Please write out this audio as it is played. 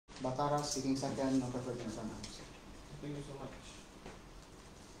Batara speaking second, no preferred pronouns. Thank you so much.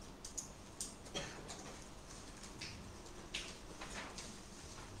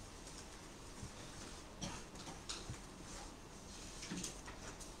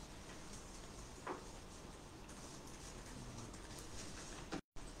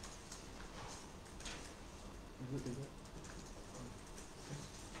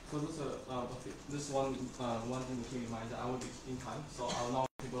 So this one thing that came in mind that I will be in time. So I'll now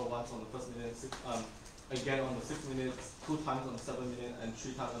people once on the first minute, again on the 6 minutes, 2 times on the 7 minute, and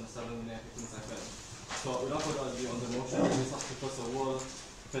 3 times on the 7 minute 15 seconds. So without further ado, on the motion, this is because the world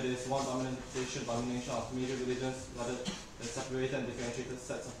that is one denomination of major religions rather than separated and differentiated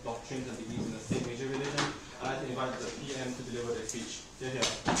sets of doctrines and beliefs in the same major religion. I'd like to invite the PM to deliver their speech. Here.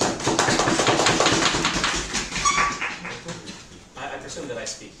 I presume that I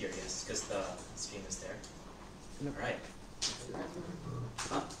speak here, yes, because the screen is there. Alright.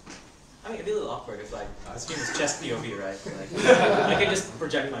 Huh? I mean, it'd be a little awkward if, like, the screen is just POV, right? Like, I can just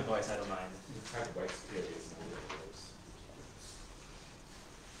project my voice, I don't mind.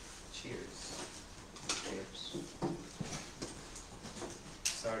 Cheers. Cheers.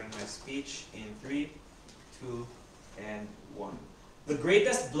 Starting my speech in 3, 2, and 1. The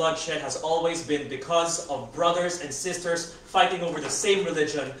greatest bloodshed has always been because of brothers and sisters fighting over the same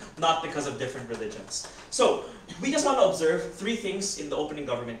religion, not because of different religions. So, we just want to observe 3 things in the opening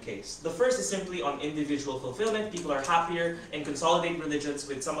government case. The first is simply on individual fulfillment. People are happier and consolidate religions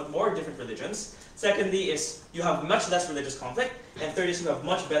with somewhat more different religions. Secondly is you have much less religious conflict. And third is you have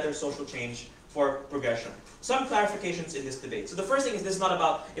much better social change for progression. Some clarifications in this debate. So the first thing is this is not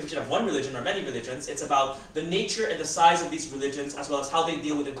about if we should have one religion or many religions. It's about the nature and the size of these religions as well as how they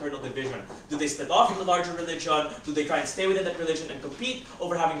deal with internal division. Do they split off from the larger religion? Do they try and stay within that religion and compete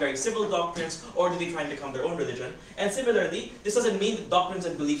over having very similar doctrines? Or do they try and become their own religion? And similarly, this doesn't mean that doctrines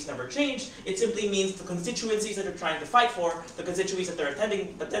and beliefs never change. It simply means the constituencies that they're trying to fight for, the constituencies that they're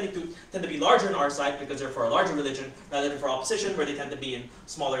attending to, tend to be larger on our side because they're for a larger religion rather than for opposition where they tend to be in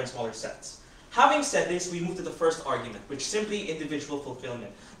smaller and smaller sets. Having said this, we move to the first argument, which is simply individual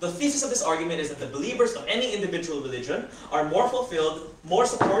fulfillment. The thesis of this argument is that the believers of any individual religion are more fulfilled, more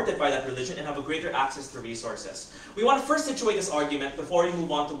supported by that religion, and have a greater access to resources. We want to first situate this argument before we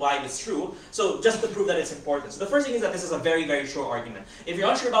move on to why it's true, so just to prove that it's important. So the first thing is that this is a very, very short argument. If you're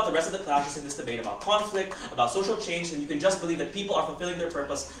unsure about the rest of the clashes in this debate about conflict, about social change, then you can just believe that people are fulfilling their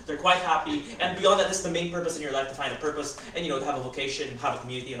purpose, they're quite happy, and beyond that, this is the main purpose in your life, to find a purpose, and to have a vocation, have a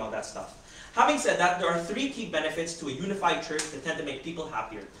community, and all that stuff. Having said that, there are 3 key benefits to a unified church that tend to make people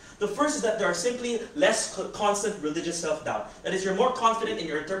happier. The first is that there are simply less constant religious self-doubt. That is, you're more confident in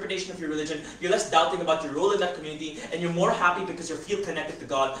your interpretation of your religion, you're less doubting about your role in that community, and you're more happy because you feel connected to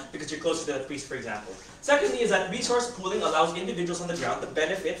God, because you're closer to that priest, for example. Secondly is that resource pooling allows individuals on the ground to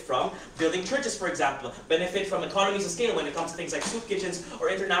benefit from building churches, for example, benefit from economies of scale when it comes to things like soup kitchens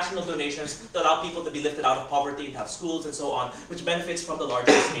or international donations that allow people to be lifted out of poverty and have schools and so on, which benefits from the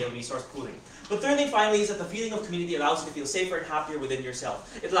larger scale resource pooling. But thirdly, finally, is that the feeling of community allows you to feel safer and happier within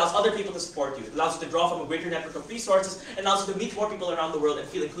yourself. It allows other people to support you. It allows you to draw from a greater network of resources and allows you to meet more people around the world and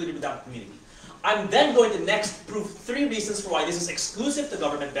feel included within that community. I'm then going to next prove 3 reasons for why this is exclusive to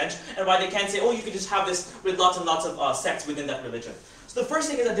government bench and why they can't say, oh, you can just have this with lots and lots of sects within that religion. So the first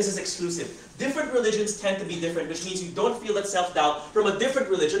thing is that this is exclusive. Different religions tend to be different, which means you don't feel that self-doubt from a different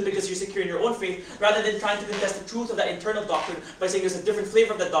religion because you're secure in your own faith, rather than trying to contest the truth of that internal doctrine by saying there's a different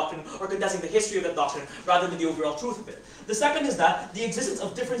flavor of that doctrine or contesting the history of that doctrine rather than the overall truth of it. The second is that the existence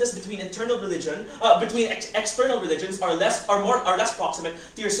of differences between internal religion, external religions are less proximate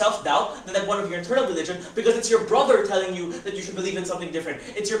to your self-doubt than that one of your internal religion, because it's your brother telling you that you should believe in something different.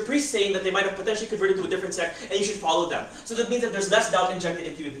 It's your priest saying that they might have potentially converted to a different sect and you should follow them. So that means that there's less doubt injected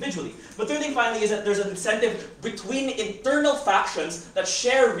into you individually. But third thing finally is that there's an incentive between internal factions that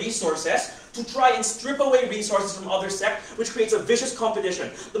share resources to try and strip away resources from other sects, which creates a vicious competition.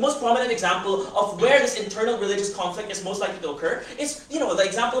 The most prominent example of where this internal religious conflict is most likely to occur is, the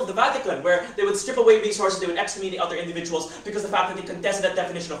example of the Vatican, where they would strip away resources, they would excommunicate other individuals because the fact that they contested that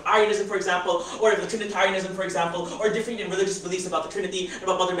definition of Arianism, for example, or the Trinitarianism, for example, or different in religious beliefs about the Trinity, and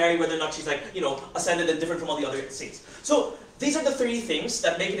about Mother Mary, whether or not she's ascended and different from all the other saints. So these are the 3 things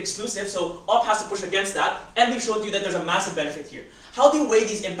that make it exclusive, so UP has to push against that, and we've shown you that there's a massive benefit here. How do you weigh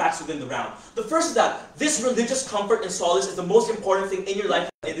these impacts within the round? The first is that this religious comfort and solace is the most important thing in your life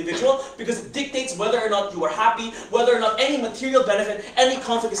individual because it dictates whether or not you are happy, whether or not any material benefit, any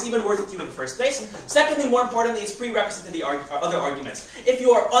conflict is even worth it to you in the first place. Secondly, more importantly, it's prerequisite to the other arguments. If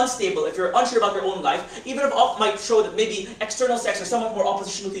you are unstable, if you're unsure about your own life, even if op might show that maybe external sects are somewhat more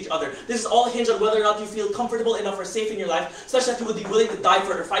oppositional to each other, this is all hinged on whether or not you feel comfortable enough or safe in your life, such that you would be willing to die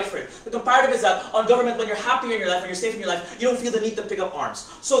for it or fight for it. The comparative is that on government, when you're happier in your life, when you're safe in your life, you don't feel the need to pick up arms.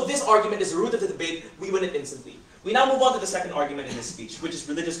 So this argument is the root of the debate. We win it instantly. We now move on to the second argument in this speech, which is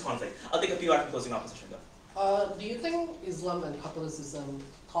religious conflict. I'll take a few after closing opposition. Go. Do you think Islam and Catholicism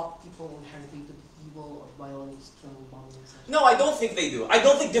taught people inherently to be evil or violent to bombing? No, I don't think they do. I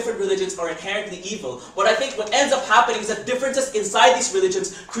don't think different religions are inherently evil. What I think what ends up happening is that differences inside these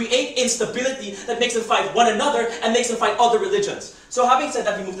religions create instability that makes them fight one another and makes them fight other religions. So having said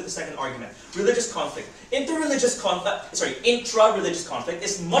that, we move to the second argument. Religious conflict. Intra-religious conflict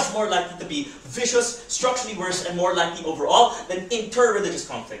is much more likely to be vicious, structurally worse, and more likely overall than inter-religious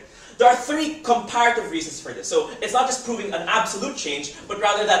conflict. There are three comparative reasons for this. So it's not just proving an absolute change, but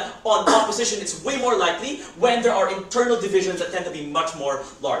rather that on opposition it's way more likely when there are internal divisions that tend to be much more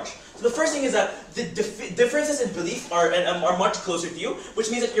large. So the first thing is that the differences in belief are much closer to you, which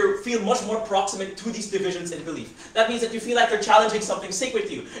means that you feel much more proximate to these divisions in belief. That means that you feel like they're challenging something sacred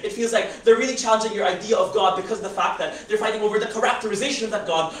to you. It feels like they're really challenging your idea of God because of the fact that they're fighting over the characterization of that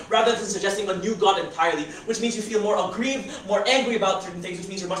God rather than suggesting a new God entirely, which means you feel more aggrieved, more angry about certain things, which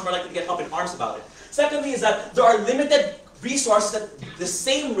means you're much more likely to get up in arms about it. Secondly is that there are limited resources that the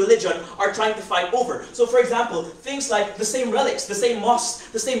same religion are trying to fight over. So for example, things like the same relics, the same mosques,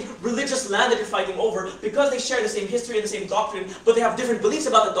 the same religious land that you're fighting over, because they share the same history and the same doctrine, but they have different beliefs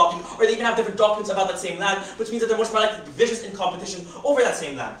about the doctrine, or they even have different doctrines about that same land, which means that they're much more likely to be vicious in competition over that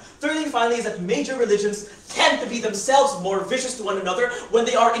same land. Thirdly and finally is that major religions tend to be themselves more vicious to one another when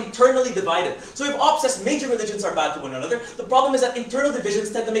they are internally divided. So if opposites, major religions are bad to one another, the problem is that internal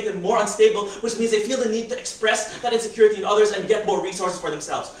divisions tend to make them more unstable, which means they feel the need to express that insecurity in others and get more resources for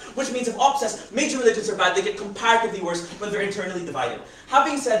themselves. Which means if opposites, major religions are bad, they get comparatively worse when they're internally divided.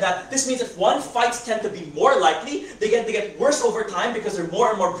 Having said that, this means if one, fights tend to be more likely, they get worse over time because they're more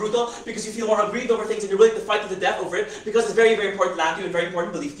and more brutal, because you feel more aggrieved over things and you're willing to fight to the death over it, because it's very, very important land to you and very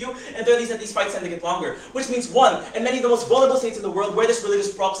important belief to you. And thirdly, that these fights tend to get longer. Which means one, in many of the most vulnerable states in the world where this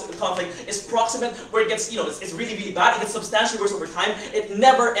religious conflict is proximate, where it gets, it's really, really bad, it gets substantially worse over time, it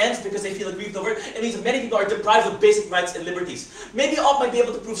never ends because they feel aggrieved over it. It means that many people are deprived of basic rights and liberties. Maybe Op might be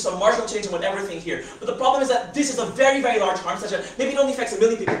able to prove some marginal change in whatever thing here, but the problem is that this is a very, very large harm, such that maybe it only affects 1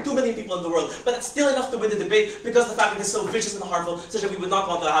 million people, 2 million people in the world, but it's still enough to win the debate because of the fact that it's so vicious and harmful, such that we would not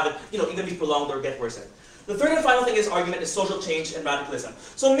want to have it, either be prolonged or get worse. The third and final thing in this argument is social change and radicalism.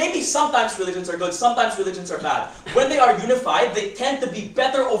 So maybe sometimes religions are good, sometimes religions are bad. When they are unified, they tend to be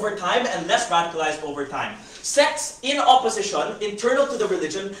better over time and less radicalized over time. Sects in opposition, internal to the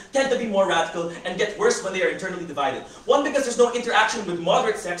religion, tend to be more radical and get worse when they are internally divided. One, because there's no interaction with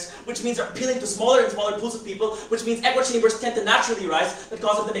moderate sects, which means they're appealing to smaller and smaller pools of people, which means echo chambers tend to naturally rise that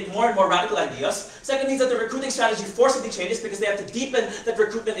cause them to make more and more radical ideas. Second means that the recruiting strategy forcibly changes because they have to deepen that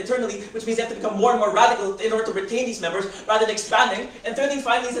recruitment internally, which means they have to become more and more radical in order to retain these members rather than expanding. And thirdly and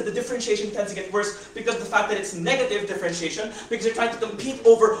finally is that the differentiation tends to get worse because of the fact that it's negative differentiation, because they're trying to compete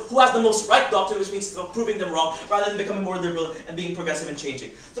over who has the most right doctrine, which means proving them wrong, rather than becoming more liberal and being progressive and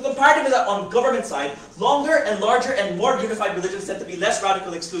changing. The comparative is that on government side, longer and larger and more unified religions tend to be less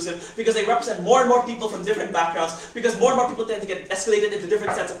radical exclusive because they represent more and more people from different backgrounds, because more and more people tend to get escalated into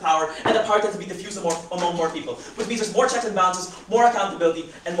different sets of power, and the power tends to be diffused among more people, which means there's more checks and balances, more accountability,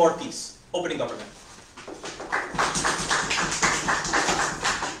 and more peace. Opening government.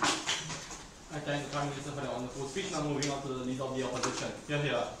 I thank the Prime Minister for the wonderful speech. Now moving on to the leader of the opposition.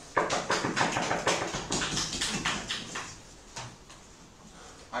 Here.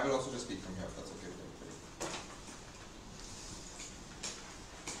 I will also just speak from here, if that's okay with everybody.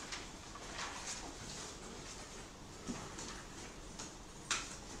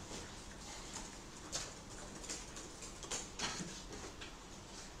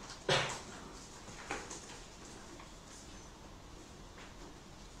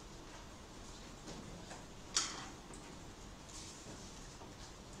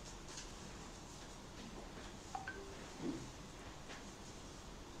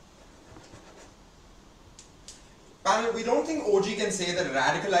 we don't think OG can say that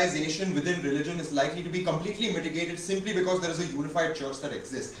radicalization within religion is likely to be completely mitigated simply because there is a unified church that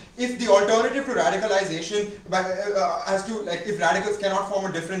exists. If the alternative to radicalization, if radicals cannot form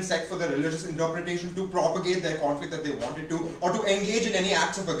a different sect for their religious interpretation to propagate their conflict that they wanted to, or to engage in any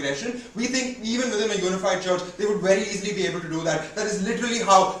acts of aggression, we think even within a unified church, they would very easily be able to do that. That is literally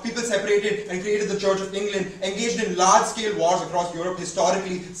how people separated and created the Church of England, engaged in large-scale wars across Europe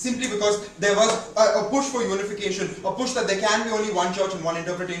historically, simply because there was a push for unification, a push that there can be only one church and one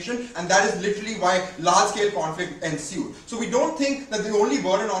interpretation, and that is literally why large-scale conflict ensued. So we don't think that the only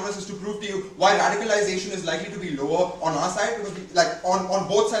burden on us is to prove to you why radicalization is likely to be lower on our side, because on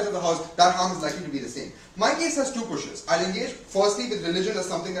both sides of the house, that harm is likely to be the same. My case has two pushes. I'll engage firstly with religion as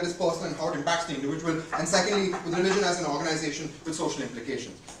something that is personal and how it impacts the individual, and secondly with religion as an organization with social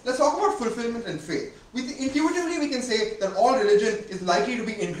implications. Let's talk about fulfillment and faith. Intuitively we can say that all religion is likely to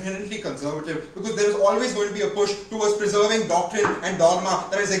be inherently conservative because there is always going to be a push towards preserving doctrine and dogma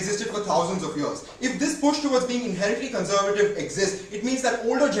that has existed for thousands of years. If this push towards being inherently conservative exists, it means that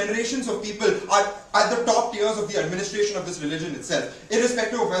older generations of people are at the top tiers of the administration of this religion itself,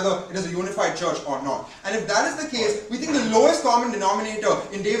 irrespective of whether it is a unified church or not. And if that is the case, we think the lowest common denominator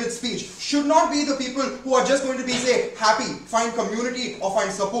in David's speech should not be the people who are just going to be, say, happy, find community or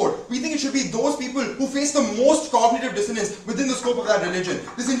find support. We think it should be those people who face the most cognitive dissonance within the scope of that religion.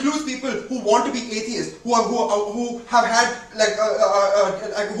 This includes people who want to be atheists, who have had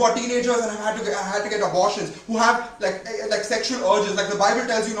who are teenagers and have had to get abortions, who have like sexual urges, like the Bible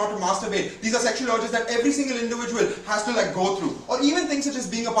tells you not to masturbate. These are sexual urges that every single individual has to go through. Or even things such as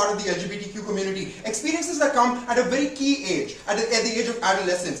being a part of the LGBTQ community, experiences that come at a very key age, at the age of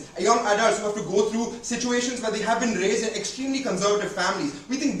adolescence. Young adults who have to go through situations where they have been raised in extremely conservative families.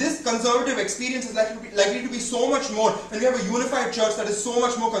 We think this conservative experience is likely to be so much more when we have a unified church that is so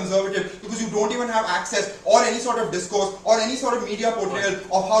much more conservative, because you don't even have access or any sort of discourse or any sort of media portrayal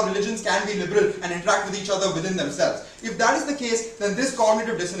of how religions can be liberal and interact with each other within themselves. If that is the case, then this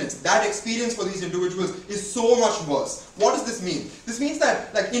cognitive dissonance, that experience for these individuals is so much worse. What does this mean? This means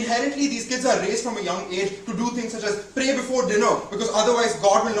that inherently these kids are raised from a young age to do things such as pray before dinner, because otherwise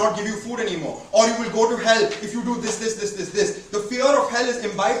God will not give you food anymore, or you will go to hell if you do this. The fear of hell is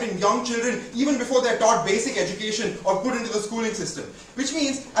imbibed in young children even before they're taught basic education or put into the schooling system. Which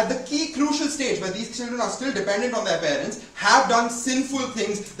means at the key crucial stage where these children are still dependent on their parents, have done sinful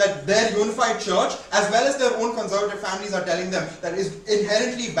things that their unified church as well as their own conservative families are telling them that is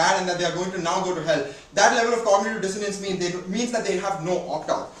inherently bad and that they are going to now go to hell. That level of cognitive dissonance means that they have no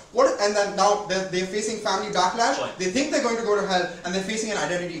opt-out. And then now they're facing family backlash, they think they're going to go to hell, and they're facing an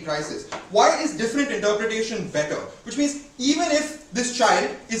identity crisis. Why is different interpretation better? Which means even if this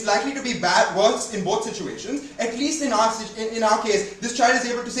child is likely to be worse in both situations, at least in our case, this child is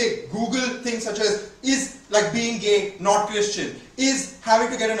able to say, Google things such as, is being gay not Christian? Is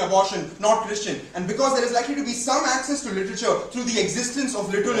having to get an abortion not Christian? And because there is likely to be some access to literature through the existence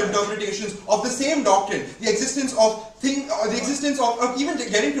of literal interpretations of the same doctrine, the existence of even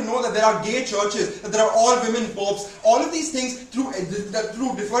getting to know that there are gay churches, that there are all women popes, all of these things through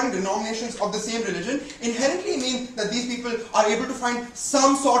different denominations of the same religion inherently mean that these people are able to find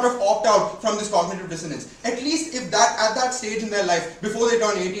some sort of opt-out from this cognitive dissonance. At least if at that stage in their life, before they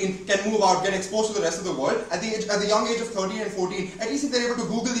turn 18, can move out, get exposed to the rest of the world, at the young age of 13 and 14, at least if they're able to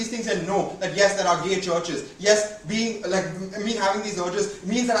Google these things and know that yes, there are gay churches, yes, me having these urges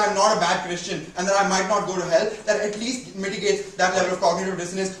means that I'm not a bad Christian and that I might not go to hell, that at least mitigates that level of cognitive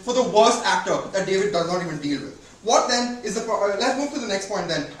dissonance for the worst actor that David does not even deal with. What then is let's move to the next point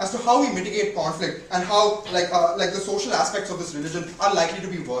then, as to how we mitigate conflict and how the social aspects of this religion are likely to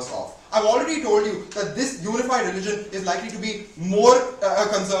be worse off. I've already told you that this unified religion is likely to be more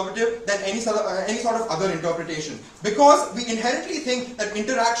conservative than any sort of other interpretation, because we inherently think that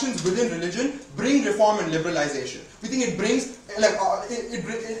interactions within religion bring reform and liberalization. We think it brings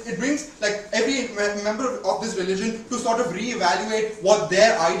every member of this religion to sort of reevaluate what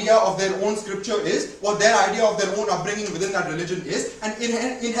their idea of their own scripture is, what their idea of their own upbringing within that religion is, and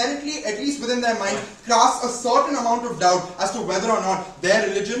inherently, at least within their mind, cast a certain amount of doubt as to whether or not their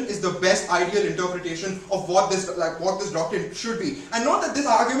religion is the best ideal interpretation of what this doctrine should be. And note that this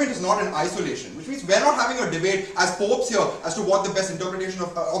argument is not in isolation, which means we're not having a debate as popes here as to what the best interpretation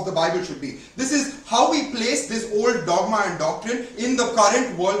of the Bible should be. This is how we place this old dogma and doctrine in the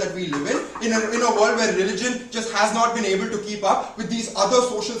current world that we live in a world where religion just has not been able to keep up with these other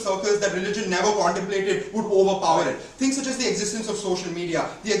social circles that religion never contemplated would overpower it. Things such as the existence of social media,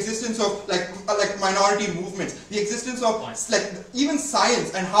 the existence of minority movements, the existence of even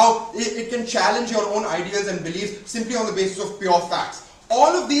science and how it can challenge your own ideas and beliefs simply on the basis of pure facts.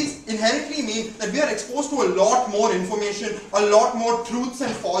 All of these inherently mean that we are exposed to a lot more information, a lot more truths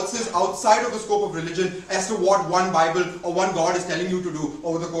and falses outside of the scope of religion as to what one Bible or one God is telling you to do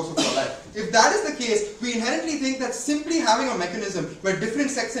over the course of your life. If that is the case, we inherently think that simply having a mechanism where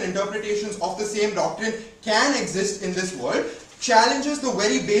different sects and interpretations of the same doctrine can exist in this world challenges the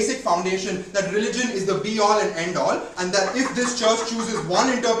very basic foundation that religion is the be-all and end-all, and that if this church chooses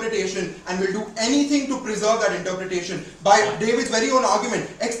one interpretation and will do anything to preserve that interpretation, by David's very own argument,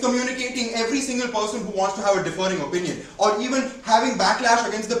 excommunicating every single person who wants to have a differing opinion, or even having backlash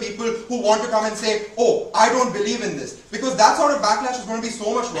against the people who want to come and say, oh, I don't believe in this. Because that sort of backlash is going to be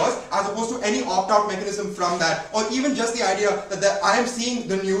so much worse as opposed to any opt-out mechanism from that, or even just the idea that I am seeing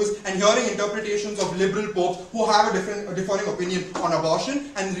the news and hearing interpretations of liberal popes who have a differing opinion on abortion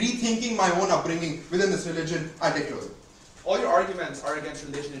and rethinking my own upbringing within this religion. I take closer. All your arguments are against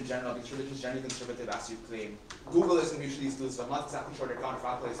religion in general, because religion is generally conservative as you claim. Google isn't mutually exclusive. I'm not exactly sure their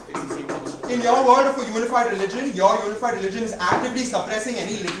counterfactual is fixing the same problems. In your world of a unified religion, your unified religion is actively suppressing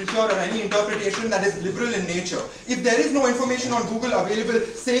any literature or any interpretation that is liberal in nature. If there is no information on Google available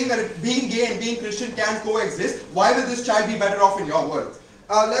saying that being gay and being Christian can coexist, why will this child be better off in your world?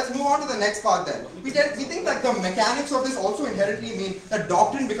 Let's move on to the next part then. We think that the mechanics of this also inherently mean that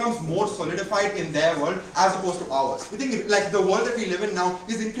doctrine becomes more solidified in their world as opposed to ours. We think like the world that we live in now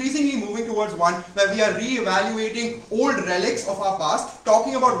is increasingly moving towards one where we are re-evaluating old relics of our past,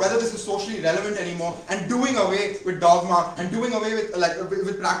 talking about whether this is socially relevant anymore, and doing away with dogma and doing away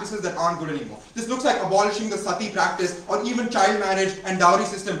with practices that aren't good anymore. This looks like abolishing the sati practice or even child marriage and dowry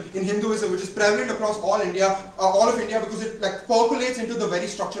system in Hinduism, which is prevalent across all of India because it percolates into the very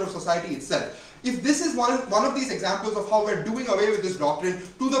structure of society itself. If this is one of these examples of how we're doing away with this doctrine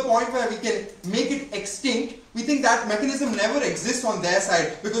to the point where we can make it extinct, we think that mechanism never exists on their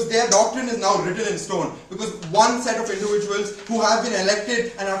side because their doctrine is now written in stone. Because one set of individuals who have been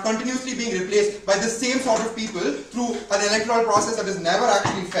elected and are continuously being replaced by the same sort of people through an electoral process that is never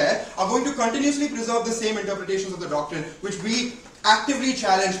actually fair are going to continuously preserve the same interpretations of the doctrine, which we actively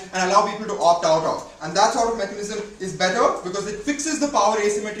challenge and allow people to opt out of. And that sort of mechanism is better because it fixes the power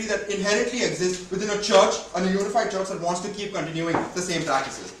asymmetry that inherently exists within a church, and a unified church that wants to keep continuing the same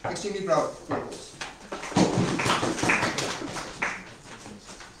practices. Extremely proud to propose.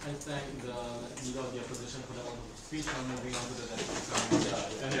 I thank the leader of the opposition for the wonderful speech. I'm moving on to the next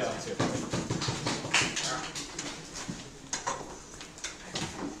one.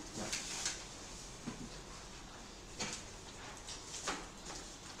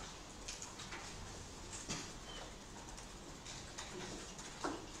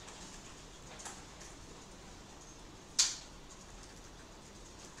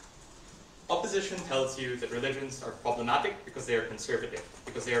 Opposition tells you that religions are problematic because they are conservative,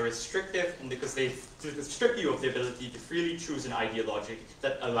 because they are restrictive, and because they strip you of the ability to freely choose an ideology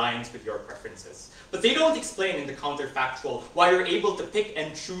that aligns with your preferences. But they don't explain in the counterfactual why you're able to pick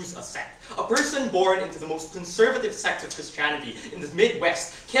and choose a sect. A person born into the most conservative sect of Christianity in the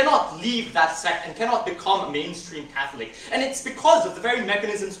Midwest cannot leave that sect and cannot become a mainstream Catholic. And it's because of the very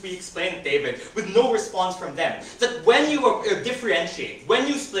mechanisms we explained, David, with no response from them, that when you differentiate, when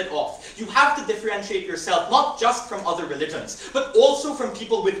you split off, you have to differentiate yourself not just from other religions, but also from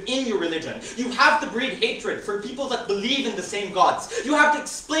people within your religion. You have to breed hatred for people that believe in the same gods. You have to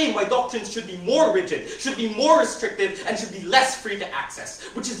explain why doctrines should be more rigid, should be more restrictive, and should be less free to access,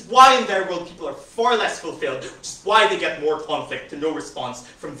 which is why in their world people are far less fulfilled, which is why they get more conflict to no response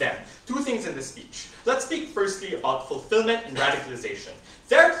from them. Two things in this speech. Let's speak firstly about fulfillment and radicalization.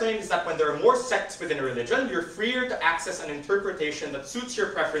 Their claim is that when there are more sects within a religion, you're freer to access an interpretation that suits your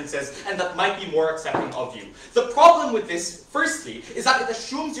preferences and that might be more accepting of you. The problem with this, firstly, is that it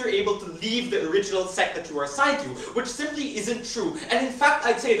assumes you're able to leave the original sect that you are assigned to, which simply isn't true. And in fact,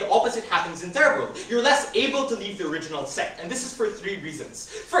 I'd say the opposite happens in their world. You're less able to leave the original sect, and this is for three reasons.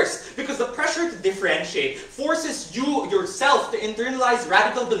 First, because the pressure to differentiate forces you yourself to internalize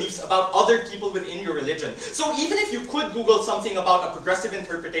radical beliefs about other people within your religion. So even if you could Google something about a progressive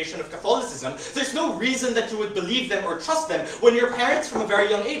interpretation of Catholicism, there's no reason that you would believe them or trust them when your parents from a very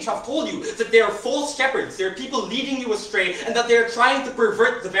young age have told you that they are false shepherds, they are people leading you astray, and that they are trying to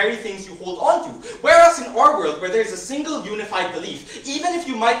pervert the very things you hold on to. Whereas in our world, where there's a single unified belief, even if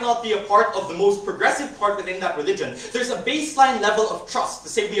you might not be a part of the most progressive part within that religion, there's a baseline level of trust to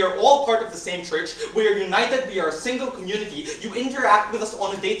say we are all part of the same church, we are united, we are a single community, you interact with us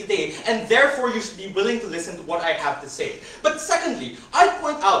on a day-to-day, say, and therefore you should be willing to listen to what I have to say. But secondly, I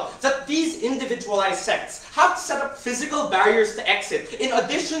point out that these individualized sects have to set up physical barriers to exit in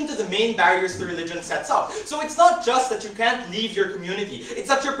addition to the main barriers the religion sets up. So it's not just that you can't leave your community, it's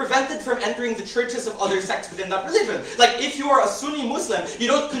that you're prevented from entering the churches of other sects within that religion. Like if you are a Sunni Muslim, you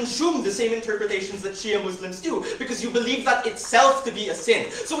don't consume the same interpretations that Shia Muslims do because you believe that itself to be a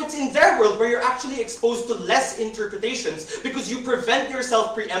sin. So it's in their world where you're actually exposed to less interpretations because you prevent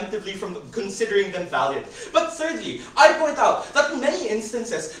yourself preemptively from considering them valid. But thirdly, I point out that in many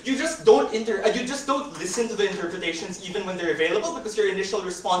instances, you just don't listen to the interpretations even when they're available because your initial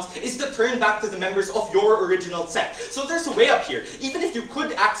response is to turn back to the members of your original sect. So there's a way up here. Even if you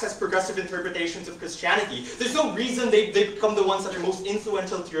could access progressive interpretations of Christianity, there's no reason they become the ones that are most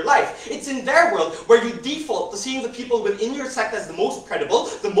influential to your life. It's in their world where you default to seeing the people within your sect as the most credible,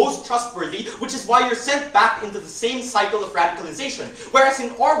 the most trustworthy, which is why you're sent back into the same cycle of radicalization. Whereas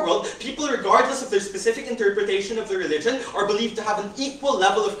in our world, people, regardless of their specific interpretation of the religion, are believed to have an equal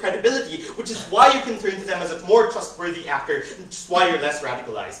level of credibility, which is why you can turn to them as a more trustworthy actor, which is why you're less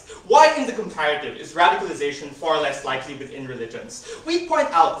radicalized. Why in the comparative is radicalization far less likely within religions? We point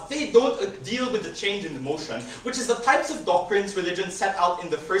out that they don't deal with the change in emotion, which is the types of doctrines religions set out in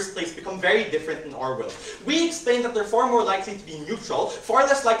the first place become very different in our world. We explain that they're far more likely to be neutral, far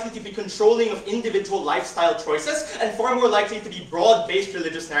less likely to be controlling of individual lifestyle choices, and far more likely to be broad-based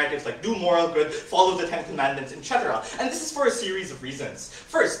religious narratives like do moral good, follow the 10 Commandments, etc. And this is for a series of reasons.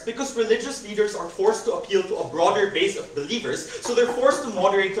 First, because religious leaders are forced to appeal to a broader base of believers, so they're forced to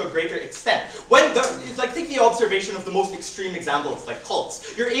moderate to a greater extent. Take the observation of the most extreme examples, like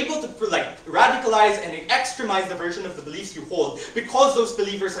cults. You're able to radicalize and extremize the version of the beliefs you hold because those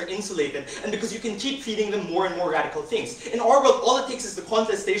believers are insulated and because you can keep feeding them more and more radical things. In our world, all it takes is the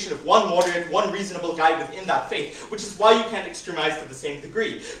contestation of one moderate, one reasonable guy within that faith, which is why you can't extremize to the same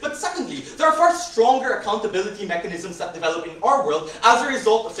degree. But secondly, there are far stronger accountability mechanisms that develop in our world as a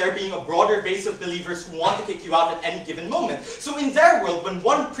result of there being a broader base of believers who want to kick you out at any given moment. So in their world, when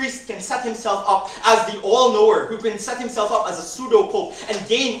one priest can set himself up as the all-knower, who can set himself up as a pseudo-pope and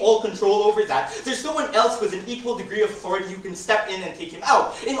gain all control over that, there's no one else with an equal degree of authority who can step in and take him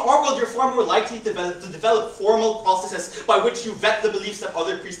out. In our world, you're far more likely to develop formal processes by which you vet the beliefs that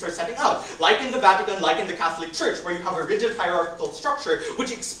other priests are setting out. Like in the Vatican, like in the Catholic Church, where you have a rigid hierarchical structure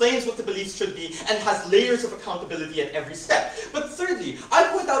which explains what the beliefs should be and has layers of accountability at every step. But thirdly, I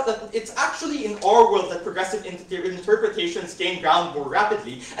point out that it's actually in our world that progressive interpretations gain ground more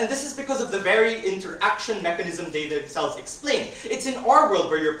rapidly, and this is because of the very interaction mechanism they themselves explain. It's in our world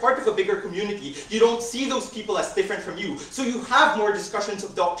where you're part of a bigger community, you don't see those people as different from you, so you have more discussions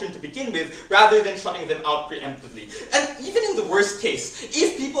of doctrine to begin with, rather than shutting them out preemptively. And even in the worst case,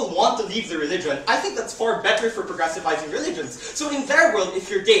 if people want to leave the religion, I think that's far better for progressivizing religions. So in their world, if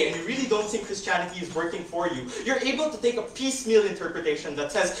you're gay and you really don't think Christianity is working for you, you're able to take a piecemeal interpretation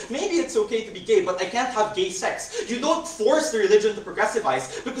that says, maybe it's okay to be gay, but I can't have gay sex. You don't force the religion to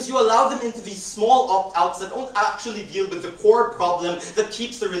progressivize because you allow them into these small opt-outs that don't actually deal with the core problem that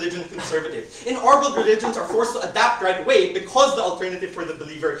keeps the religion conservative. In our world, religions are forced to adapt right away because the alternative for the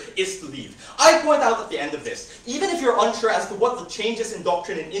believer is to leave. I point out at the end of this, even if you're unsure as to what the changes in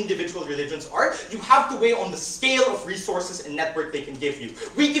doctrine in individual religions are, you have to weigh on the scale of resources and network they can give you.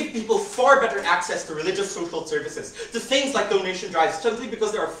 We give people far better access to religious social services, to things like donation drives, simply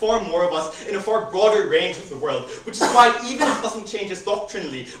because there are far more of us in a far broader range of the world, which is why even if nothing changes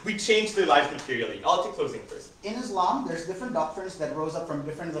doctrinally, we change their lives materially. I'll take closing first. In Islam, there's different doctrines that rose up from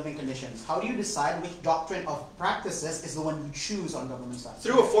different living conditions. How do you decide which doctrine of practices is the one you choose on government side?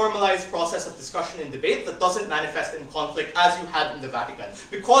 Through a formalized process of discussion and debate that doesn't manifest in conflict as you had in the Vatican.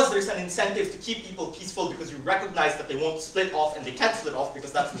 Because there's an incentive to keep people peaceful because you recognize that they won't split off and they can't split off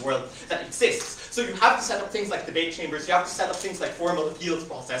because that's the world that exists. So you have to set up things like debate chambers, you have to set up things like formal appeals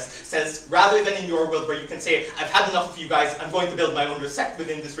process, says rather than in your world where you can say, I've had enough of you guys, I'm going to build my own sect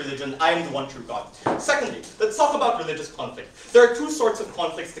within this religion, I am the one true God. Secondly, let's talk about religious conflict. There are two sorts of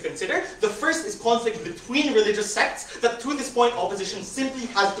conflicts to consider. The first is conflict between religious sects that to this point opposition simply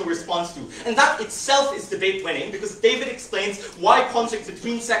has no response to. And that itself is debate winning because David explains why conflict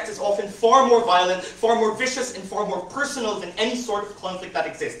between sects is often far more violent, far more vicious, and far more personal than any sort of conflict that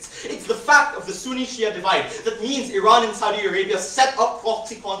exists. It's the fact of the Sunni-Shia divide that means Iran and Saudi Arabia set up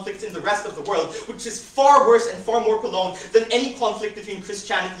proxy conflicts in the rest of the world, which is far worse and far more prolonged than any conflict between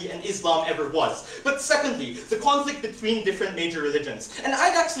Christianity and Islam ever was. But secondly, the conflict between different major religions. And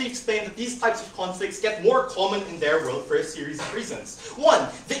I'd actually explain that these types of conflicts get more common in their world for a series of reasons. One,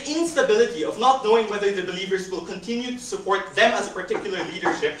 the instability of not knowing whether the believers will continue to support them as a particular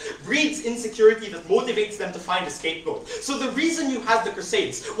leadership breeds insecurity that motivates them to find a scapegoat. So the reason you had the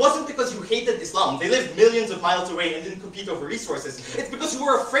Crusades wasn't because you hated Islam. They lived millions of miles away and didn't compete over resources. It's because you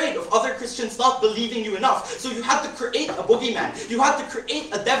were afraid of other Christians not believing you enough. So you had to create a boogeyman. You had to create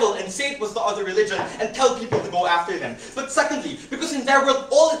a devil and say it was the other religion and tell people to go after them. But secondly, because in their world,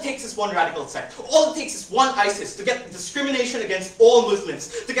 all it takes is one radical sect. All it takes is one ISIS to get discrimination against all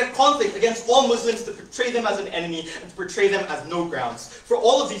Muslims, to get conflict against all Muslims, to portray them as an enemy, and to portray them as no grounds. For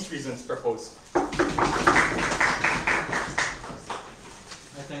all of these reasons, propose. I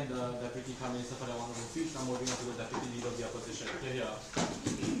thank the Deputy Prime Minister for that wonderful speech. Now moving on to the Deputy Leader of the Opposition. Here.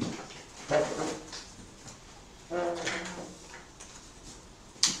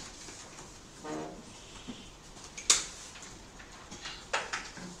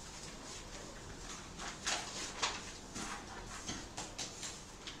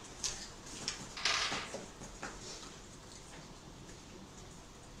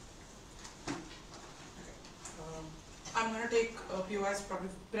 I'm going to take POIs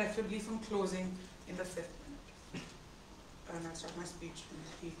preferably from closing in the 5th minute. And I'll start my speech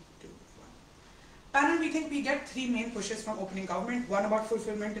in 3, 2, 1. Panel, we think we get 3 main pushes from opening government. One about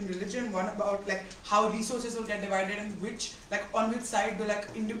fulfillment in religion, one about how resources will get divided and on which side do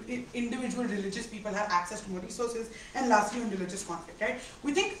individual religious people have access to more resources, and lastly on religious conflict, right?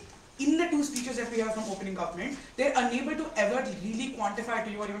 We think in the 2 speeches that we have from opening government, they're unable to ever really quantify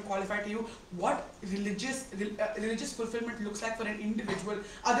to you or even qualify to you what religious fulfillment looks like for an individual,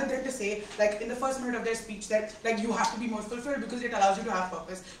 other than to say, in the first minute of their speech, that you have to be more fulfilled because it allows you to have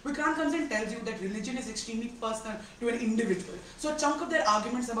purpose. Vikrant comes and tells you that religion is extremely personal to an individual. So a chunk of their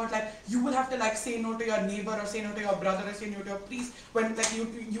arguments about you will have to say no to your neighbor or say no to your brother or say no to your priest when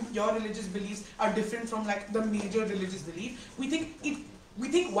your religious beliefs are different from the major religious belief. We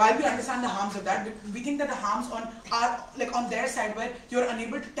think while we understand the harms of that, we think that the harms are on their side, where you're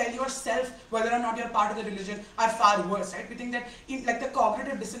unable to tell yourself whether or not you're part of the religion, are far worse, right? We think that the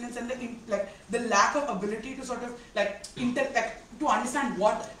cognitive dissonance and the lack of ability to sort of to understand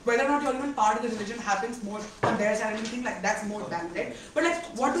whether or not you're even part of the religion happens more on their side, and we think that's more bad, right? But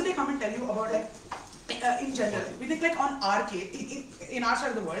what do they come and tell you about in general? We think on our case, in our side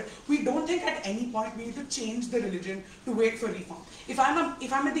of the world, we don't think at any point we need to change the religion to wait for reform. If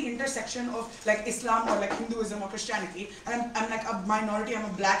I'm at the intersection of Islam or Hinduism or Christianity, and I'm a minority, I'm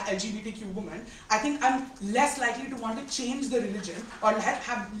a black LGBTQ woman, I think I'm less likely to want to change the religion or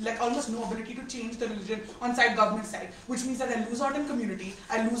have almost no ability to change the religion on government side, which means that I lose out on community,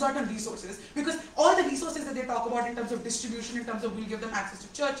 I lose out on resources, because all the resources that they talk about in terms of distribution, in terms of we'll give them access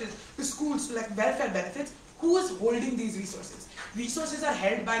to churches, to schools, to welfare benefits, who is holding these resources? Resources are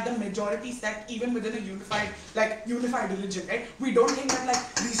held by the majority sect, even within a unified religion, right? We don't think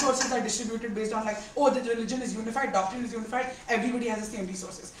that resources are distributed based on the religion is unified, doctrine is unified, everybody has the same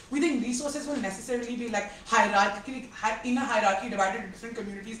resources. We think resources will necessarily be in a hierarchy divided into different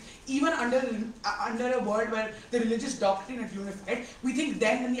communities, even under a world where the religious doctrine is unified. We think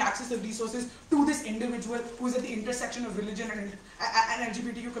then the access of resources to this individual who is at the intersection of religion and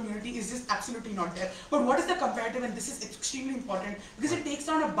LGBTQ community is just absolutely not there. But what is the comparative? And this is extremely important because it takes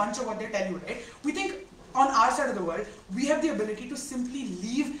down a bunch of what they tell you, right? We think on our side of the world, we have the ability to simply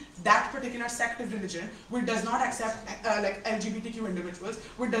leave that particular sect of religion, which does not accept LGBTQ individuals,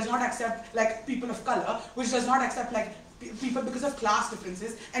 which does not accept people of color, which does not accept people because of class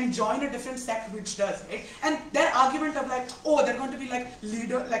differences, and join a different sect which does, right? And their argument of they're going to be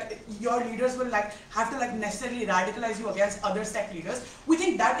your leaders will have to necessarily radicalize you against other sect leaders. We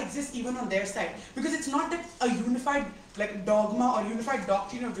think that exists even on their side, because it's not that a unified dogma or unified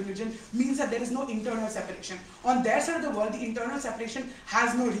doctrine of religion means that there is no internal separation. On their side of the world, the internal separation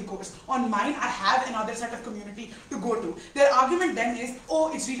has no recourse. On mine, I have another set of community to go to. Their argument then is,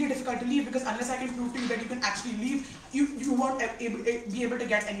 it's really difficult to leave because unless I can prove to you that you can actually leave, you won't be able to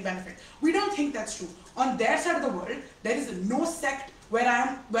get any benefit. We don't think that's true. On their side of the world, there is no sect where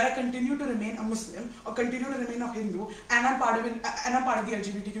I continue to remain a Muslim or continue to remain a Hindu, and I'm part of the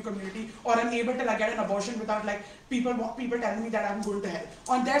LGBTQ community, or I'm able to get an abortion without people telling me that I'm going to hell.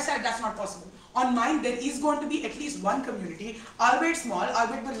 On their side, that's not possible. On mine, there is going to be at least one community, albeit small,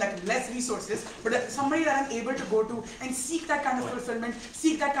 albeit with less resources, but somebody that I'm able to go to and seek that kind of fulfillment,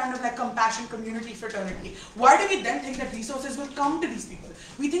 seek that kind of compassion, community, fraternity. Why do we then think that resources will come to these people?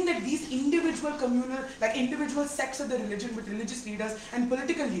 We think that these individual communal, individual sects of the religion with religious leaders and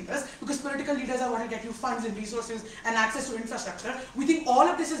political leaders, because political leaders are what will get you funds and resources and access to infrastructure. We think all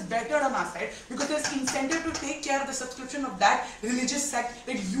of this is better on our side because there's incentive to take care of the subscription of that religious sect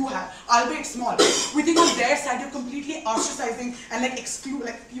that you have, albeit small. We think on their side you're completely ostracizing and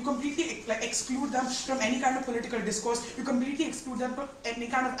you completely exclude them from any kind of political discourse. You completely exclude them from any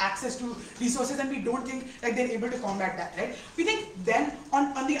kind of access to resources, and we don't think they're able to combat that, right? We think then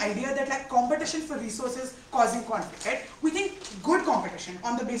on the idea that competition for resources causing conflict, right? We think good competition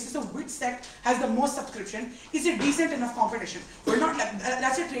on the basis of which sect has the most subscription is a decent enough competition. We're not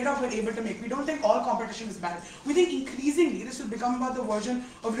that's a trade-off we're able to make. We don't think all competition is bad. We think increasingly this will become about the version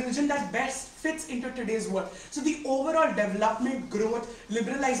of religion that best fits into today's world. So the overall development, growth,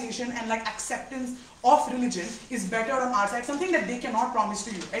 liberalization, and acceptance of religion is better on our side, something that they cannot promise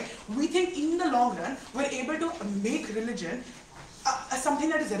to you, right? We think in the long run, we're able to make religion something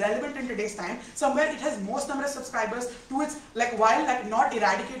that is relevant in today's time, somewhere it has most number of subscribers to its, while not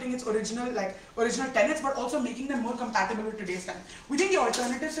eradicating its original tenets, but also making them more compatible with today's time. We think the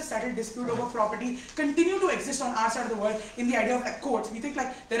alternatives to settle dispute over property continue to exist on our side of the world in the idea of courts. We think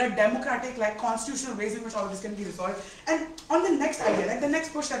there are democratic, constitutional ways in which all of this can be resolved. And on the next idea, the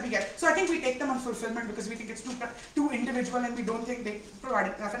next push that we get, so I think we take them on fulfillment because we think it's too individual and we don't think they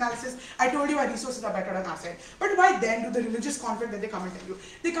provide enough analysis. I told you why resources are better on our side. But why then do the religious conflict that they come and tell you?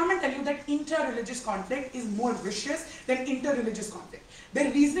 They come and tell you that inter-religious conflict is more vicious than inter-religious conflict. Their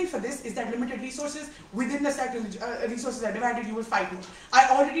reasoning for this is that limited resources within the sect resources are divided, you will fight more. I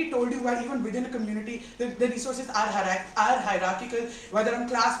already told you why even within a community the resources are hierarchical, whether on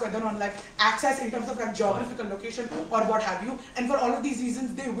class, whether on access in terms of geographical location or what have you. And for all of these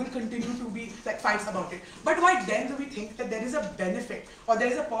reasons, they will continue to be fights about it. But why then do we think that there is a benefit or there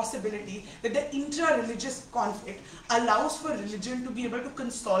is a possibility that the intra-religious conflict allows for religion to be able to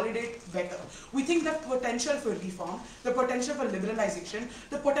consolidate better? We think the potential for reform, the potential for liberalization,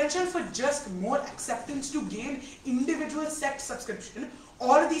 the potential for just more acceptance to gain individual sect subscription,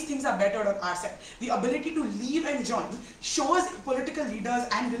 all of these things are better on our side. The ability to leave and join shows political leaders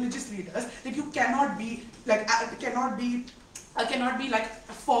and religious leaders that you cannot be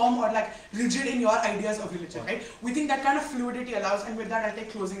firm or rigid in your ideas of religion, right? We think that kind of fluidity allows, and with that I'll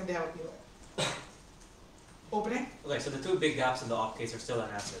take closing if they have a opening. Okay, so the two big gaps in the op case are still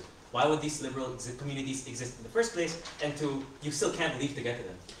unanswered. Why would these liberal communities exist in the first place? And two, you still can't leave to get to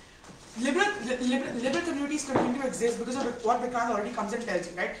them. Liberal communities continue to exist because of what Vikrant already comes and tells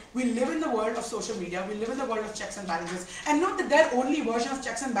you, right? We live in the world of social media, we live in the world of checks and balances, and note that their only version of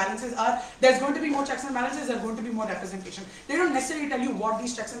checks and balances are, there's going to be more checks and balances, there's going to be more representation. They don't necessarily tell you what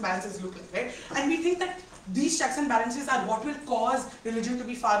these checks and balances look like, right? And we think that these checks and balances are what will cause religion to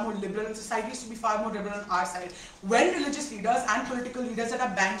be far more liberal and societies to be far more liberal on our side. When religious leaders and political leaders that are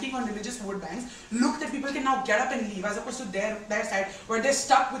banking on religious vote banks look that people can now get up and leave as opposed to their side where they're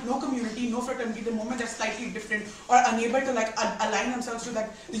stuck with no community, no fraternity, the moment they're slightly different or unable to align themselves to the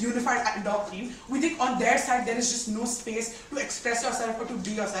unified doctrine, we think on their side there is just no space to express yourself or to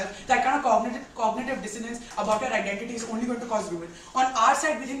be yourself. That kind of cognitive dissonance about your identity is only going to cause ruin. On our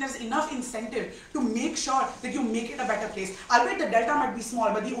side, we think there's enough incentive to make sure that you make it a better place. Albeit the delta might be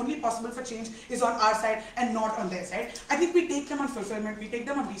small, but the only possible for change is on our side and not on their side. I think we take them on fulfillment, we take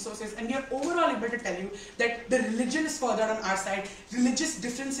them on resources, and we are overall able to tell you that the religion is further on our side. Religious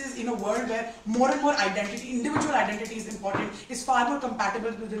differences in a world where more and more identity, individual identity is important, is far more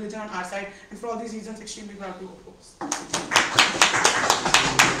compatible with religion on our side, and for all these reasons, extremely proud to oppose.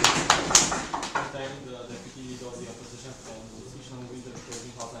 Thank the deputy leader of the opposition for the speech. Now moving to the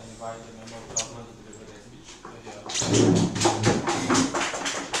closing thoughts and invite the member of the government to deliver their speech.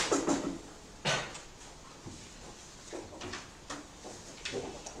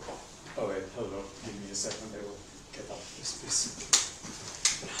 Oh wait, hello. Give me a second. I will get out of this piece.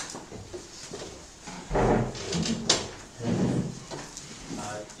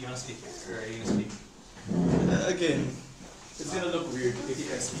 You want to speak here, or are you going to speak? Again, it's gonna look weird if you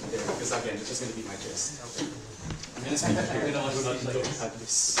can speak there, because again, it's just gonna be my chest. Okay. I'm gonna speak here. We're gonna watch Look at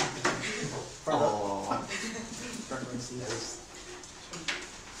this. Oh.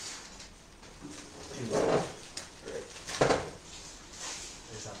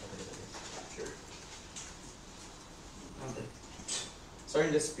 Sure.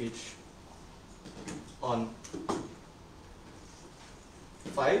 Starting this speech on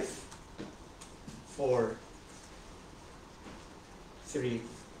 5, 4, 3,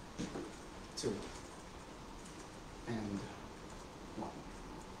 2, and 1.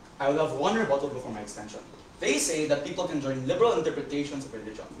 I will have one rebuttal before my extension. They say that people can join liberal interpretations of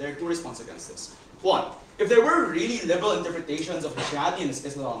religion. There are two responses against this. One, if there were really liberal interpretations of Christianity and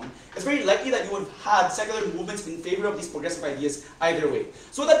Islam, it's very likely that you would have had secular movements in favor of these progressive ideas either way.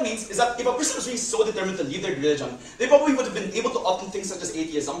 So what that means is that if a person was really so determined to leave their religion, they probably would have been able to opt in things such as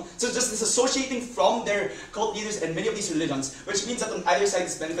atheism, so just disassociating from their cult leaders and many of these religions, which means that on either side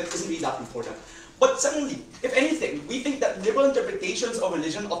this benefit isn't really that important. But secondly, if anything, we think that liberal interpretations of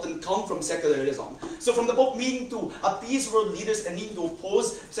religion often come from secularism. So from the Pope needing to appease world leaders and needing to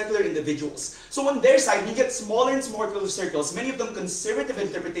oppose secular individuals. So on their side, you get smaller and smaller circles, many of them conservative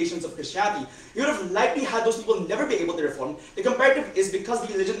interpretations of Christianity. You would have likely had those people never be able to reform. The comparative is because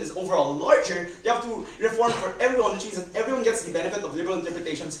the religion is overall larger, you have to reform for everyone, which means that everyone gets the benefit of liberal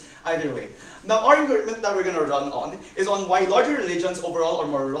interpretations either way. Now our argument that we're going to run on is on why larger religions overall are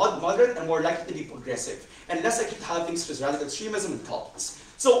more moderate and more likely to be progressive, and less likely to have things such as radical extremism and cults.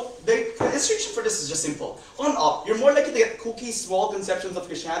 So the illustration for this is just simple. On up, you're more likely to get kooky, small conceptions of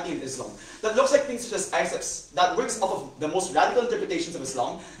Christianity and Islam that looks like things such as ISIS, that works off of the most radical interpretations of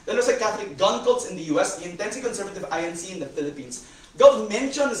Islam, that looks like Catholic gun cults in the US, the intensely conservative INC in the Philippines. God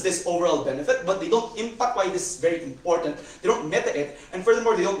mentions this overall benefit, but they don't impact why this is very important. They don't meta it, and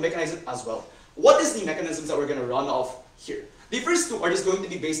furthermore, they don't mechanize it as well. What is the mechanisms that we're going to run off here? The first two are just going to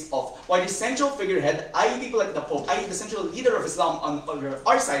be based off why the central figurehead, i.e. people like the Pope, i.e. the central leader of Islam on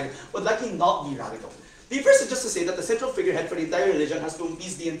our side, would likely not be radical. The first is just to say that the central figurehead for the entire religion has to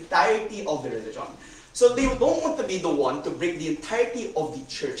appease the entirety of the religion. So they don't want to be the one to break the entirety of the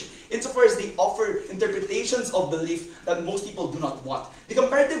church, insofar as they offer interpretations of belief that most people do not want. The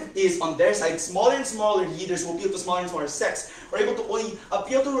comparative is, on their side, smaller and smaller leaders who appeal to smaller and smaller sects are able to only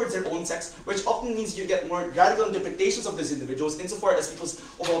appeal towards their own sects, which often means you get more radical interpretations of these individuals, insofar as people's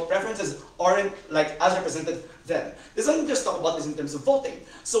overall preferences aren't like as represented then. This doesn't just talk about this in terms of voting.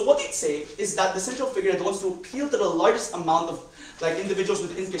 So what they'd say is that the central figurehead wants to appeal to the largest amount of individuals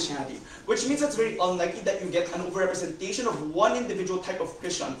within Christianity, which means it's very unlikely that you get an overrepresentation of one individual type of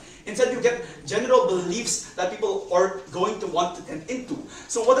Christian. Instead, you get general beliefs that people are going to want to tend into.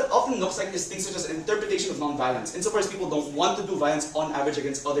 So what it often looks like is things such as an interpretation of non-violence, insofar as people don't want to do violence on average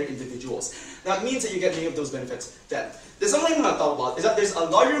against other individuals. That means that you get many of those benefits then. The second thing I'm going to talk about is that there's a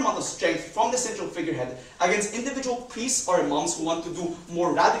larger amount of strength from the central figurehead against individual priests or imams who want to do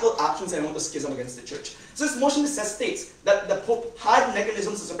more radical actions and want to schism against the church. So this motion necessitates that the Pope had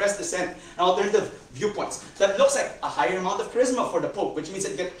mechanisms to suppress dissent and alternative viewpoints. That looks like a higher amount of charisma for the Pope, which means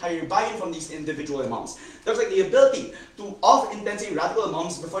that you get higher buy-in from these individual imams. It looks like the ability to off intensely radical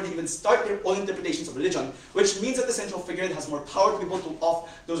imams before they even start their own interpretations of religion, which means that the central figurehead has more power to be able to off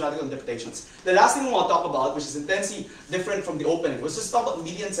those radical interpretations. The last thing we want to talk about, which is intensely different from the opening, was just talk about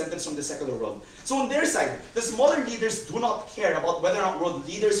media incentives from the secular world. So on their side, the smaller leaders do not care about whether or not world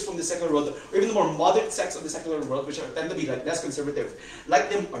leaders from the secular world, or even the more moderate sects of the secular world, which tend to be less conservative, like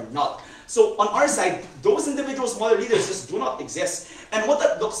them or not. So on our side, those individual smaller leaders just do not exist. And what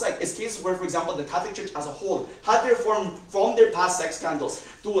that looks like is cases where, for example, the Catholic Church as a whole had to reform from their past sex scandals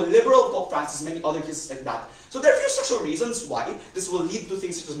to a liberal Pope Francis, many other cases like that. So there are a few structural reasons why this will lead to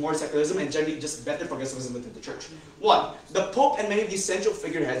things such as more secularism and generally just better progressivism within the church. One, the Pope and many of these central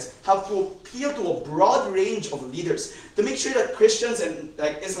figureheads have to appeal to a broad range of leaders to make sure that Christians and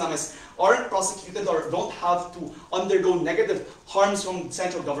Islamists aren't prosecuted or don't have to undergo negative harms from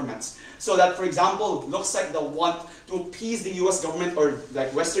central governments. So that, for example, it looks like they want to appease the US government or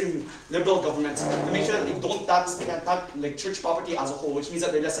Western liberal governments to make sure that they don't tax church property as a whole, which means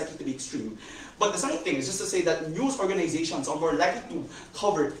that they're less likely to be extreme. But the second thing is just to say that news organizations are more likely to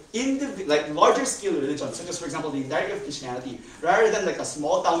cover larger scale religions, such as, for example, the entirety of Christianity, rather than a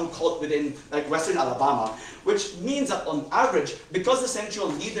small town cult within Western Alabama, which means that on average, because the central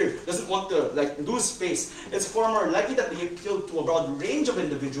leader doesn't want to lose space, it's far more likely that they appeal to a broad range of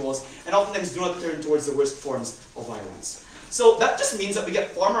individuals and oftentimes do not turn towards the worst forms of violence. So that just means that we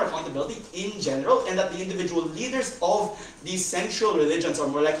get far more accountability in general, and that the individual leaders of these central religions are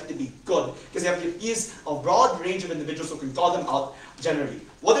more likely to be good, because they have to appease a broad range of individuals who can call them out generally.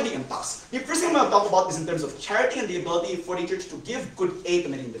 What are the impacts? The first thing I'm going to talk about is in terms of charity and the ability for the church to give good aid to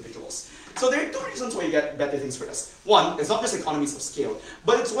many individuals. So there are two reasons why you get better things for this. One, it's not just economies of scale,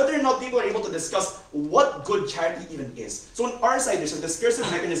 but it's whether or not people are able to discuss what good charity even is. So on our side, there's a discursive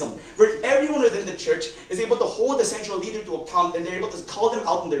mechanism where everyone within the church is able to hold the central leader to account, and they're able to call them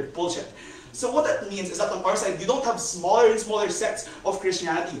out on their bullshit. So what that means is that on our side, you don't have smaller and smaller sects of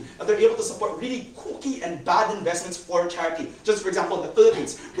Christianity that are able to support really kooky and bad investments for charity. Just for example, in the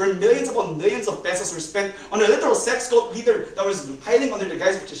Philippines, where millions upon millions of pesos were spent on a literal sex cult leader that was hiding under the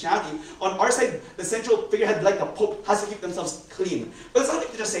guise of Christianity. On our side, the central figurehead like the Pope has to keep themselves clean. But it's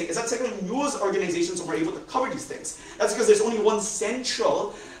something to just say is that secular news organizations were able to cover these things. That's because there's only one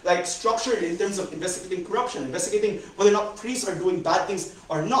central structure in terms of investigating corruption, investigating whether or not priests are doing bad things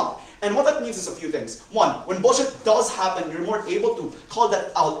or not. And what that means is a few things. One, when bullshit does happen, you're more able to call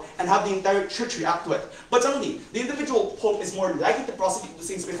that out and have the entire church react to it. But suddenly, the individual pope is more likely to prosecute those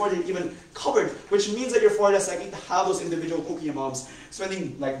things before they're even covered, which means that you're far less likely to have those individual cookie imams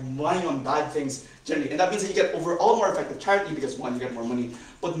spending money on bad things generally. And that means that you get overall more effective charity because one, you get more money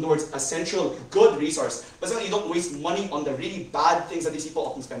put towards a central good resource, but suddenly you don't waste money on the really bad things that these people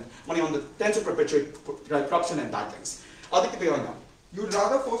often spend money on that tend to perpetuate corruption and bad things. I'll take the going now. You'd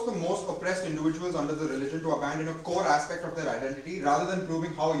rather force the most oppressed individuals under the religion to abandon a core aspect of their identity rather than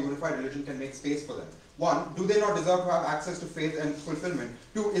proving how a unified religion can make space for them. One, do they not deserve to have access to faith and fulfillment?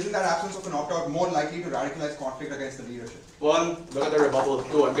 Two, isn't that absence of an opt-out more likely to radicalize conflict against the leadership? One, look at the rebuttal.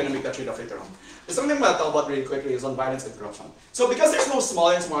 Two, I'm going to make that trade-off later on. There's something I'm going to talk about really quickly is on violence and corruption. So because there's no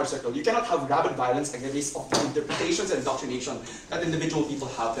smaller and smaller circle, you cannot have rabid violence against of the interpretations and indoctrination that individual people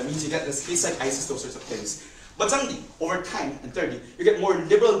have. That means you get this case like ISIS, those sorts of things. But suddenly, over time, and thirdly, you get more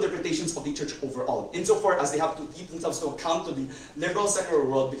liberal interpretations of the church overall, insofar as they have to keep themselves to account to the liberal secular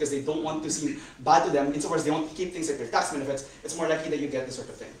world because they don't want to seem bad to them, insofar as they want to keep things like their tax benefits, it's more likely that you get this sort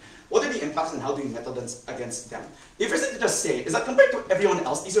of thing. What are the impacts and how do you method against them? The first thing to just say is that compared to everyone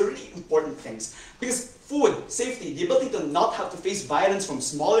else, these are really important things. Because food, safety, the ability to not have to face violence from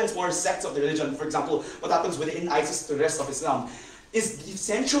smaller and smaller sects of the religion, for example, what happens within ISIS to the rest of Islam, is the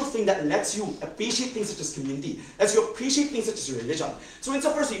essential thing that lets you appreciate things such as community, lets you appreciate things such as religion. So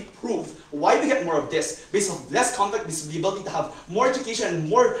insofar as we prove why we get more of this, based on less conflict, based on the ability to have more education and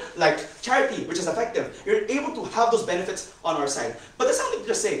more charity, which is effective, you're able to have those benefits on our side. But there's something to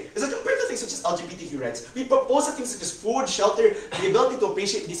just say, is that compared to things such as LGBTQ rights, we propose that things such as food, shelter, the ability to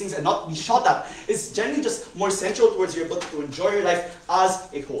appreciate these things and not be shot at, is generally just more central towards your ability to enjoy your life as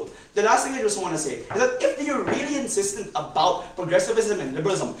a whole. The last thing I just want to say is that if you're really insistent about progressivism and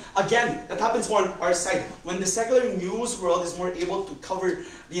liberalism, again, that happens more on our side. When the secular news world is more able to cover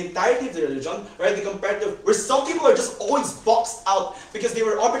the entirety of the religion, right? The comparative, where some people are just always boxed out because they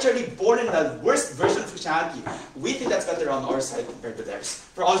were arbitrarily born in the worst version of Christianity. We think that's better on our side compared to theirs.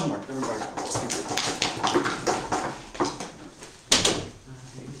 For Osmar, I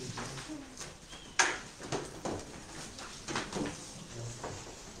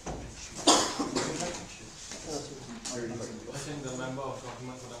think the member of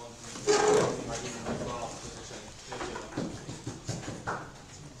government would want to member of opposition.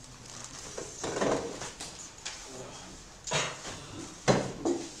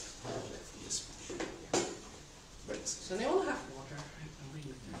 So they all have water. I'm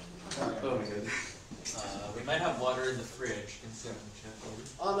really thirsty. Oh my god. We might have water in the fridge. Can see on the chat.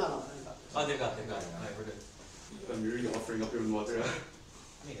 Oh no. Oh, they got it. Alright, we're good. I'm really offering up your own water.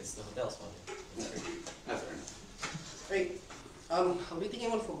 I mean, it's the hotel's water. That's fair enough. Wait, I'll be taking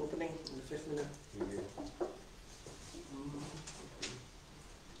one for opening in the 5th minute.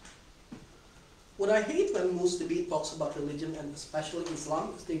 What I hate when most debate talks about religion and especially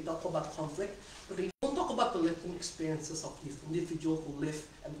Islam is they talk about conflict, but they don't talk about the lived experiences of these individuals who live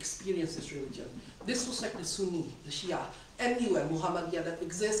and experience this religion. This was like the Sunni, the Shia, NU and Muhammadiyah that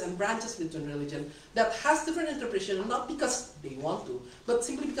exists and branches within religion that has different interpretation, not because they want to, but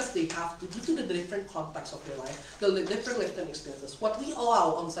simply because they have to, due to the different contexts of their life, the different lived experiences. What we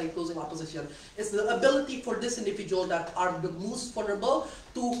allow on side closing opposition is the ability for this individual that are the most vulnerable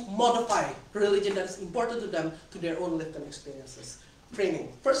to modify religion that is important to them to their own lived experiences.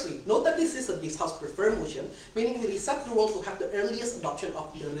 Framing. Firstly, note that this is a this house prefer motion, meaning we reset the world to have the earliest adoption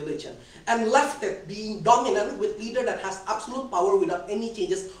of the religion, and left it being dominant with leader that has absolute power without any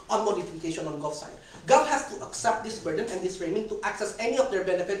changes on modification on Gulf side. Gulf has to accept this burden and this framing to access any of their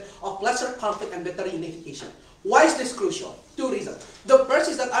benefit of lesser conflict and better unification. Why is this crucial? Two reasons. The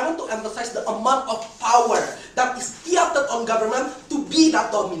first is that I want to emphasize the amount of power that is theatered on government to be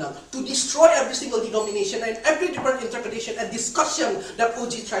that dominant, to destroy every single denomination and every different interpretation and discussion that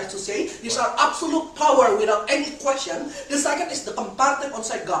OG tries to say. These are absolute power without any question. The second is the comparative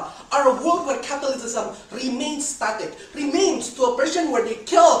on-site God. Our world where Catholicism remains static, remains to a person where they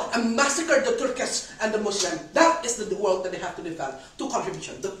kill and massacre the Turkish and the Muslim. That is the world that they have to defend. Two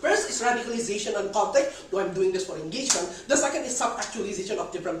contributions. The first is radicalization and conflict, though I'm doing this for engagement. The second is self-actualization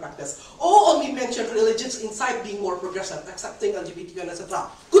of different practice. All only mention religions inside being more progressive, accepting LGBT PTQ, and etc.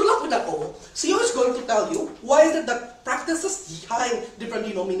 Good luck with that, OO. CEO is going to tell you why is it that practices behind different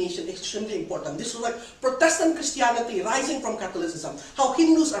denominations is extremely important. This is like Protestant Christianity rising from Catholicism, how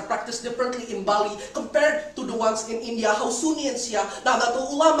Hindus are practiced differently in Bali compared to the ones in India, how Sunni and Shia,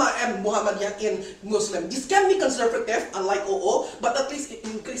 Nahdlatul Ulama and Muhammadiyah in Muslim. This can be conservative, unlike OO, but at least it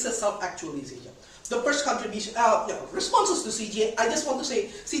increases self-actualization. The first contribution, responses to CJ, I just want to say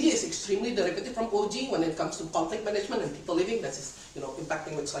CJ is extremely derivative from OG when it comes to conflict management and people living. That is,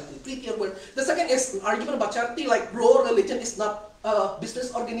 impacting with slightly prettier word. The second is an argument about charity, like bro, religion is not a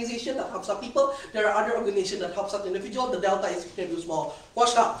business organization that helps out people. There are other organizations that helps out individuals. The delta is extremely small.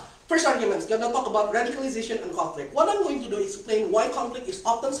 Watch out. First argument, we're going to talk about radicalization and conflict. What I'm going to do is explain why conflict is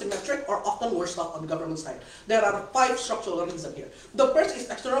often symmetric or often worse off on the government side. There are 5 structural reasons here. The first is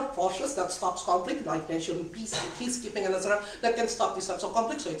external forces that stops conflict, like national peace, peacekeeping, and etc. that can stop these types of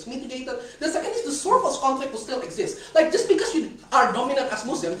conflict, so it's mitigated. The second is the source of conflict will still exist. Like just because you are dominant as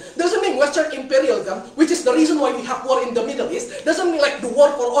Muslim doesn't mean Western imperialism, which is the reason why we have war in the Middle East, doesn't mean like the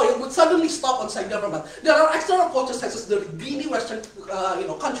war for oil would suddenly stop on side government. There are external forces such as the greedy Western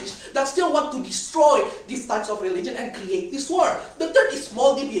countries that still want to destroy these types of religion and create this war. The third is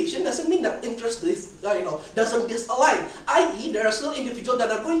small deviation doesn't mean that interest is, doesn't disalign. I.e., there are still individuals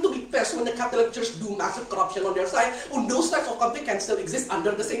that are going to be pissed when the Catholic Church do massive corruption on their side, and those types of conflict can still exist under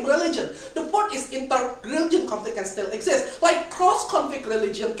the same religion. The fourth is inter-religion conflict can still exist. Like cross-conflict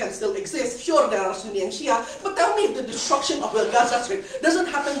religion can still exist. Sure, there are Sunni and Shia, but tell me if the destruction of the Gaza Strip doesn't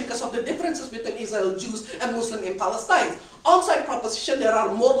happen because of the differences between Israel, Jews, and Muslim in Palestine. On-site proposition, there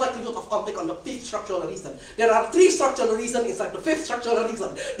are more likelihood of conflict on the 5th structural reason. There are 3 structural reasons inside the 5th structural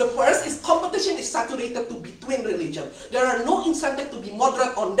reason. The first is competition is saturated to between religion. There are no incentive to be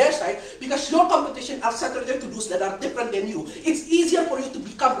moderate on their side because your competition are saturated to those that are different than you. It's easier for you to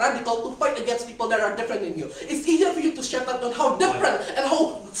become radical to fight against people that are different than you. It's easier for you to shut up on how different and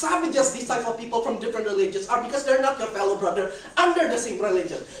how savages these type of people from different religions are because they're not your fellow brother under the same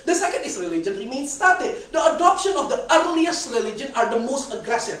religion. The second is religion remains static. The adoption of the earliest religion are the most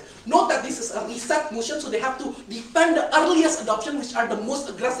aggressive. Note that this is a reset motion, so they have to defend the earliest adoption, which are the most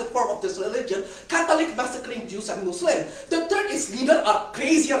aggressive form of this religion, Catholic massacring Jews and Muslims. The third is leaders are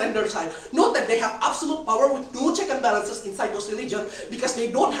crazier on their side. Note that they have absolute power with no check and balances inside those religions because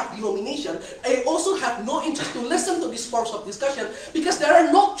they don't have denomination. They also have no interest to listen to these forms of discussion because there are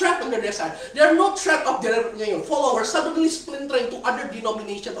no threat on their side. There are no threat of their followers suddenly splintering to other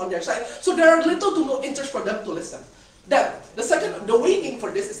denominations on their side. So there are little to no interest for them to listen. Then, the waiting for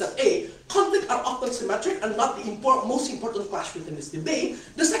this is that A, conflict are often symmetric and not the most important clash within this debate.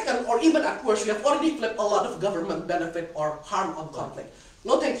 The second, or even at worst, we have already flipped a lot of government benefit or harm of conflict.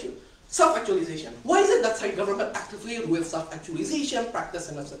 No thank you. Self-actualization. Why is it that side government actively rules self-actualization, practice,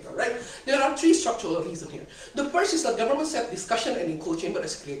 and etc., right? There are 3 structural reasons here. The first is that government set discussion and echo chamber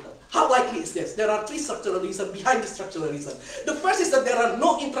is created. How likely is this? There are 3 structural reasons behind this structural reason. The first is that there are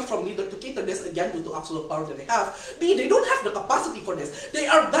no interest from leaders to cater this, again, due to absolute power that they have. B, they don't have the capacity for this. They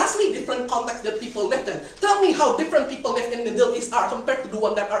are vastly different contexts that people live in. Tell me how different people live in the Middle East are compared to the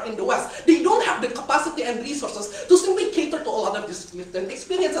one that are in the West. They don't have the capacity and resources to simply cater to a lot of these different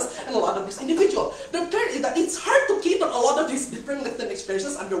experiences and a lot of this individual. The third is that it's hard to cater a lot of these different Lifton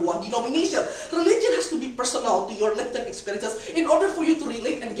experiences under one denomination. Religion has to be personal to your Lifton experiences in order for you to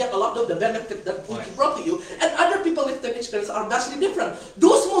relate and get a lot of the benefit that will be brought to you. And other people Lifton experiences are vastly different.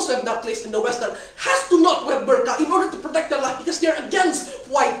 Those Muslims that placed in the Western has to not wear burqa in order to protect their life because they're against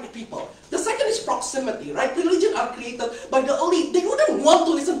white people. The second is proximity, right? Religion are created by the elite. They wouldn't want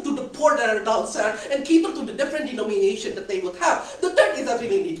to listen to the poor that are downstairs and cater to the different denomination that they would have. The third is that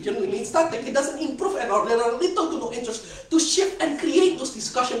religion remains static. It doesn't improve at all. There are little to no interest to shift and create those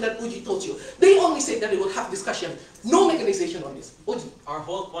discussions that Uji told you. They only say that they will have discussion. No mechanization on this. Uji. Our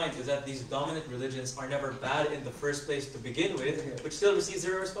whole point is that these dominant religions are never bad in the first place to begin with, which still receives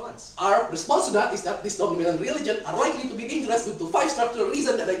 0 response. Our response to that is that these dominant religions are likely to be dangerous due to 5 structural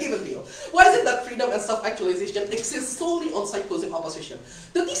reasons that I given to you. Why is it that freedom and self-actualization exist solely on side-closing opposition?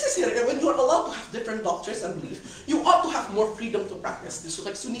 The thesis here is when you are allowed to have different doctrines and beliefs, you ought to have more freedom to practice. This is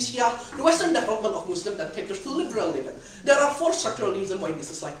like Tunisia, the Western development of Muslim that caters to liberal living. There are 4 structural reasons why this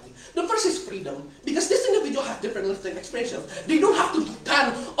is likely. The first is freedom, because this individual has different Lifton experiences. They don't have to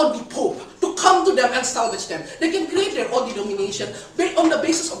depend on the Pope to come to them and salvage them. They can create their own denomination based on the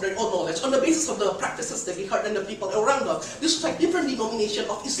basis of their own knowledge, on the basis of the practices that they heard and the people around them. This is like different denomination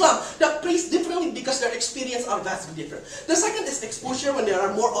of Islam that plays differently because their experience are vastly different. The second is exposure. When there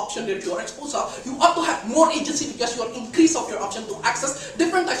are more options that you are exposed to, you ought to have more agency because you are increase of your option to access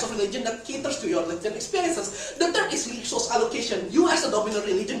different types of religion that caters to your Lifton experiences. The third is resource allocation. You as a dominant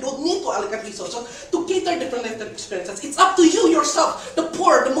religion don't need to allocate resources to cater different Lifton experiences. It's up to you yourself, the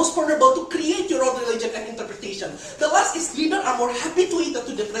poor, the most vulnerable, to create your own religion and interpretation. The last is leaders are more happy to eat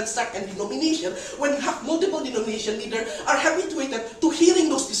to different sect and denomination. When you have multiple denomination leaders are happy to eat to hearing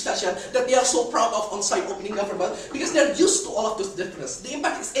those discussions that they are so proud of on site opening government because they're used to all of those differences. The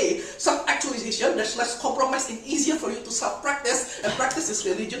impact is A, self-actualization. There's less compromise and easier for you to self-practice and practice this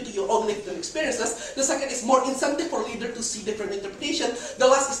religion to your own lived experiences. The second is more incentive for leader to see different interpretation. The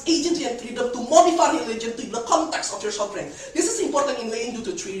last is agency and freedom to modify religion to the context of your suffering. This is important in laying due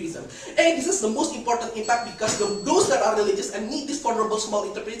to three reasons. A, this is the most important impact because those that are religious and need this vulnerable small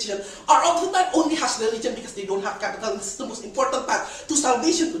interpretation are oftentimes only has religion because they don't have capital. This is the most important path to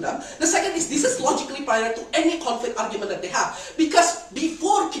salvation to them. The second is this is logically prior to any conflict argument that they have, because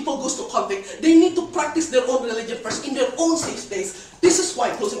before people goes to conflict, they need to practice their own religion first in their own safe space. This is why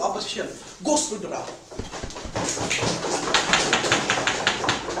closing opposition goes through the route.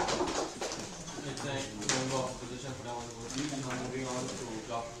 Moving on to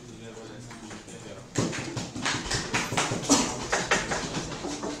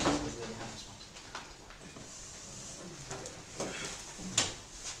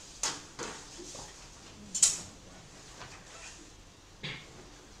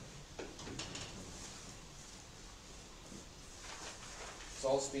So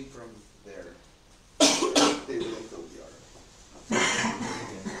I'll speak from there. David and Tobi are.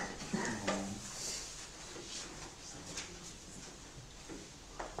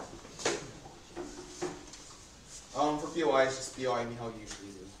 For POIs, just POI me how you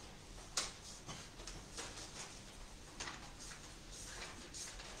usually do.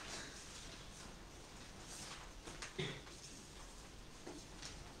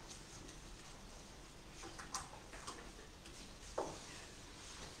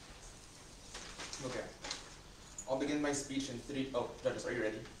 Okay. I'll begin my speech in 3. Oh, judges, are you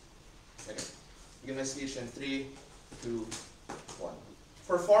ready? Okay. Begin my speech in 3, 2, 1.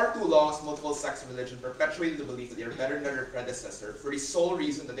 For far too long, multiple sects of religion perpetuated the belief that they are better than their predecessor for the sole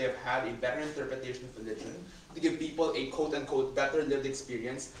reason that they have had a better interpretation of religion, to give people a quote-unquote better lived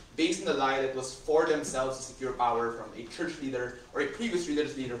experience based on the lie that it was for themselves to secure power from a church leader or a previous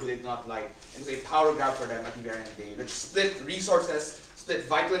religious leader who they did not like. It was a power grab for them at the very end of the day, which split resources, split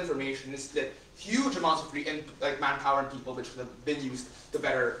vital information, and split huge amounts of manpower and people which could have been used to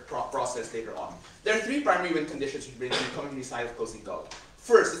better process later on. There are 3 primary win conditions which bring the community side of closing go.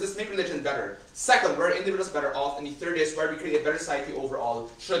 First, does this make religion better? Second, where are individuals better off? And the third is where we create a better society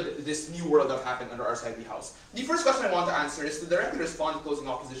overall should this new world have happened under our side of the house. The first question I want to answer is to directly respond to closing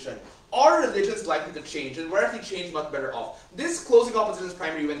opposition. Are religions likely to change, and where if they change, much better off? This closing opposition's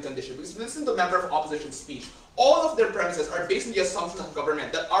primary win condition, because listen to the member of opposition speech. All of their premises are based on the assumption of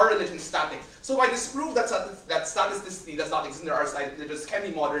government that our religion is static. So by disprove that staticity does not exist in our side, religions can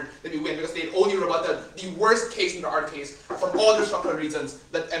be modern, then we win, because they only rebutted the worst case in our case from all the structural reasons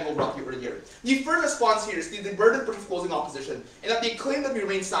that Mo brought you earlier. The first response here is the burden of closing opposition, and that they claim that we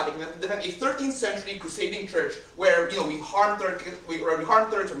remain static, and that they defend a 13th century crusading church where we harm Turks, or we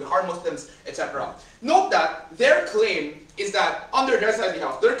harm Muslims, etc. Note that their claim is that under their side of the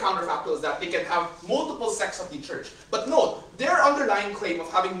house, their counterfactual is that they can have multiple sects of the church. But note, their underlying claim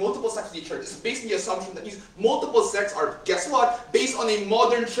of having multiple sects of the church is based on the assumption that these multiple sects are, guess what, based on a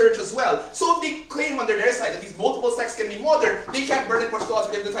modern church as well. So if they claim under their side that these multiple sects can be modern, they can't burden for scholars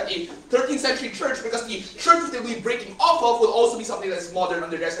to defend a 13th century church, because the church that they will be breaking off of will also be something that is modern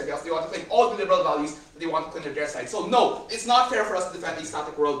under their side of the house. They want to claim all the liberal values that they want to claim under their side. So no, it's not fair for us to defend a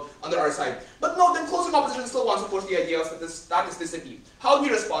static world under our side. But no, then closing opposition still wants to push the idea of staticity. How do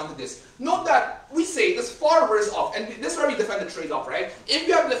we respond to this? Note that we say this far worse off, and this is where we defend the trade-off, right? If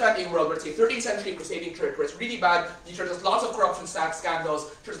you have to defend a world where it's a 13th century crusading church, where it's really bad, the church has lots of corruption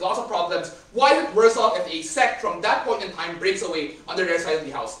scandals, there's lots of problems, why is it worse off if a sect from that point in time breaks away under their side of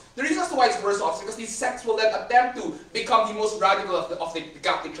the house? The reason as to why it's worse off is because these sects will then attempt to become the most radical of the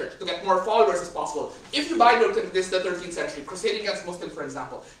Catholic Church, to get more followers as possible. If you buy into this, the 13th century, crusading against Muslims, for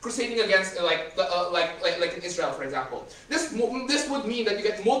example, crusading against like in Israel, for example, this would mean that you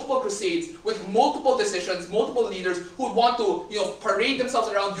get multiple crusades with multiple decisions, multiple leaders who would want to parade themselves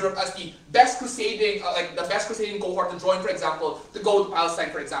around Europe as the best crusading cohort to join, for example, to go to Palestine,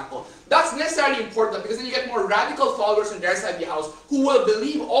 for example. That's necessarily important because then you get more radical followers on their side of the house who will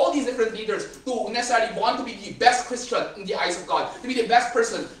believe all these different leaders to necessarily want to be the best Christian in the eyes of God, to be the best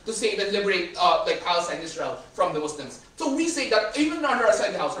person to save and liberate Palestine and Israel from the Muslims. So we say that even under our side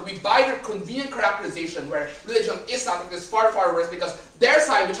side of the house, where we buy their convenient characterization where religion is static, is far, far worse because their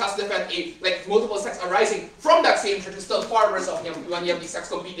side, which has to defend multiple sects arising from that same church, is still far worse off when you have these sects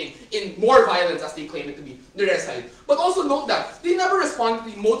competing in more violence as they claim it to be to their side. But also note that they never respond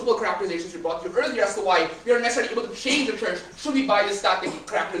to the multiple characterizations we brought you earlier as to why we are necessarily able to change the church should we buy the static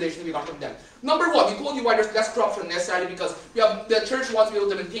characterization we got from them. Number one, we told you why there's less corruption necessarily because the church wants to be able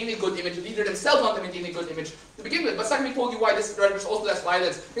to maintain a good image, the leader themselves want to maintain a good image to begin with. But second, we told you why there's also less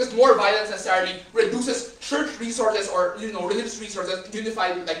violence because more violence necessarily reduces church resources or religious resources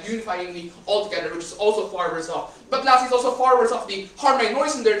unifying the altogether, which is also far worse off. But lastly, it's also far worse off the hard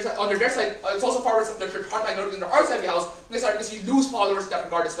minorities on their side. It's also far worse off the church hard minorities on our side of the house necessarily because you lose followers in that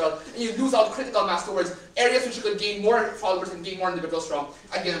regard as well, and you lose out critical mass towards areas which you could gain more followers and gain more individuals from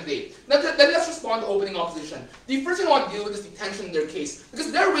at the end of the day. Now, then let's respond to opening opposition. The first thing I want to deal with is the tension in their case, because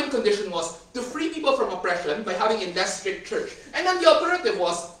their win condition was to free people from oppression by having a less strict church, and then the alternative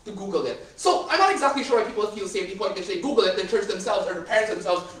was to Google it. So I'm not exactly sure why people feel safe the point if they Google it, the church themselves or the parents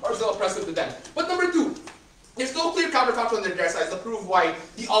themselves are still oppressive to them. But number two, there's no clear counterfactual on their side to prove why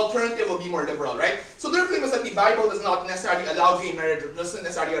the alternative will be more liberal, right? So their claim is that the Bible does not necessarily allow gay marriage or doesn't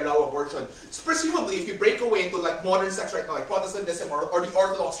necessarily allow abortion. So presumably, if you break away into like modern sects right now, like Protestantism or the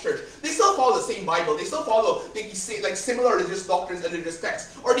Orthodox Church, they still follow the same Bible. They still follow like similar religious doctrines and religious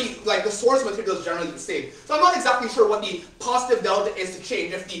texts, or the source material is generally the same. So I'm not exactly sure what the positive delta is to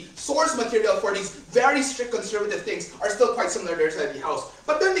change if the source material for these very strict conservative things are still quite similar to their side of the house.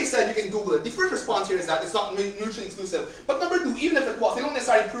 But then they said you can Google it. The first response here is that it's not mutually exclusive. But number two, even if it was, they don't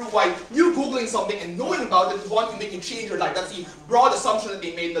necessarily prove why you Googling something and knowing about it is what can make you change your life. That's the broad assumption that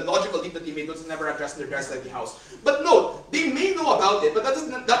they made, the logical leap that they made, which is never addressed in their side of the house. But no, they may know about it, but that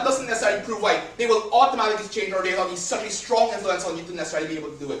doesn't necessarily prove why they will automatically change or they have such a strong influence on you to necessarily be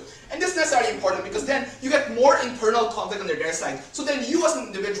able to do it. And this is necessarily important because then you get more internal conflict on their side. So then you as an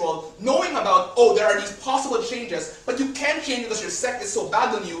individual, knowing about, oh, there are these possible changes, but you can't change because your sect is so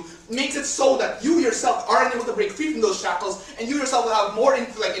bad on you, makes it so that you yourself aren't able to break free from those shackles, and you yourself will have more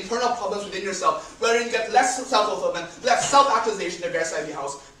internal problems within yourself, wherein you get less self-fulfillment, less self-actualization in their side of the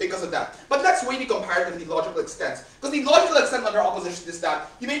house because of that. But let's weigh the comparative and the logical extent. Because the logical extent under opposition is that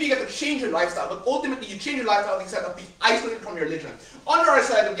you maybe get to change your lifestyle, but ultimately you change your lifestyle to the extent of being isolated from your religion. Under our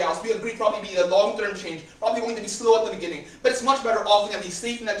side of the house, we agree probably be a long-term change, probably going to be slow at the beginning, but it's much better off to have the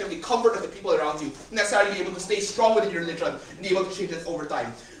safety net, the comfort of the people around you, necessarily be able to stay strong within your religion and be able to change it over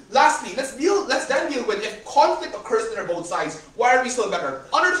time. Lastly, let's then deal with if conflict occurs on both sides, why are we still better?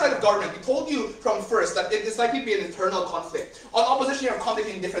 On the side of government, we told you from first that it is likely to be an internal conflict. On opposition, you have conflict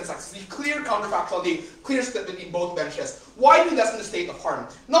in different sects. The clear counterfactual, the clear split between both benches. Why do lessen the state of harm?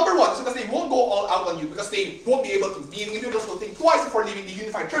 Number one, is because they won't go all out on you because they won't be able to. The individuals will think twice before leaving the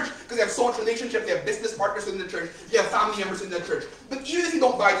unified church because they have so much relationship, they have business partners within the church, they have family members in the church. But even if you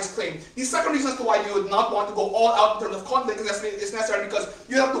don't buy this claim, the second reason as to why you would not want to go all out in terms of conflict is necessary because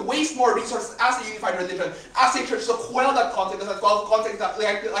you have to waste more resources as a unified religion, as a church, to quell that conflict, because that conflict that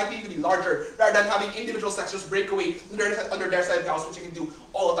likely to be larger, rather than having individual sects just break away under their side of the house, which you can do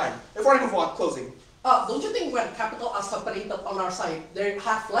all the time. Before I move on, closing. Don't you think when capital are separated on our side, they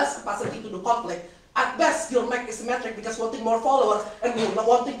have less capacity to do conflict? At best, you'll make asymmetric because wanting more followers and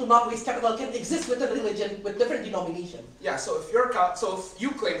wanting to not waste capital can exist within a religion with different denomination. Yeah, so if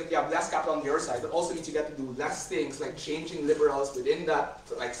you claim that you have less capital on your side, that also means you get to do less things like changing liberals within that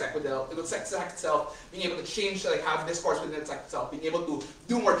sect itself, being able to change, have discourse within that sect itself, being able to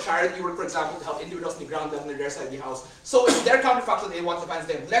do more charity work, for example, to help individuals on the ground down on their side of the house. So if their counterfactual they want to find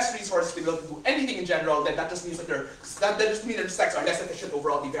they have less resources to be able to do anything in general, then that just means that their sects are less efficient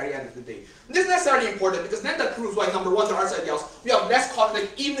overall at the very end of the day. And this is necessarily important because then that proves why, number one, on our side of the house, we have less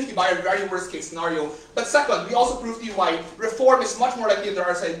conflict even if you buy a very worst case scenario. But second, we also prove to you why reform is much more likely under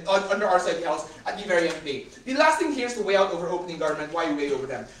our side of the house at the very end of the day. The last thing here is to weigh out over opening government, why we weigh over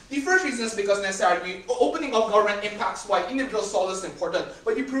them. The first reason is because necessarily opening of government impacts why individual solace is important,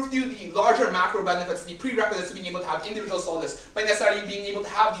 but we prove to you the larger macro benefits, the prerequisites to being able to have individual solace by necessarily being able to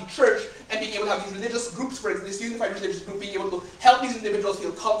have the church and being able to have these religious groups, for example, this unified religious group, being able to help these individuals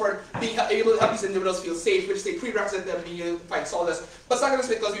feel comfort, being able to help these individuals feel safe, which is a prerequisite to being able to find solace. But second is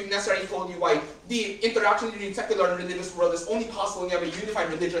because we've necessarily told you why the interaction between secular and religious world is only possible when you have a unified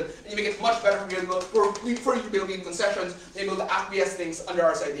religion, and you make it much better for you to be able to gain concessions, be able to acquiesce things under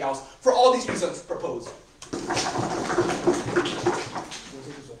our side of the house. For all these reasons, propose. I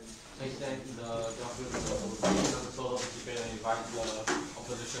thank the government for the sort of debate and invite the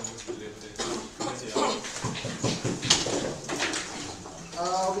opposition to deliver this.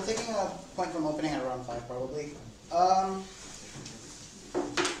 I'll be taking a point from opening at round 5 probably.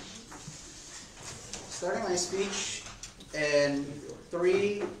 Starting my speech, and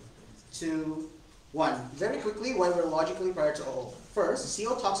 3, 2, 1. Very quickly, why we're logically prior to OO. First,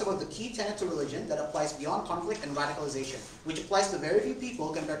 CO talks about the key tenet to religion that applies beyond conflict and radicalization, which applies to very few people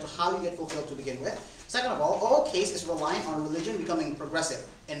compared to how you get fulfilled to begin with. Second of all, OO case is relying on religion becoming progressive.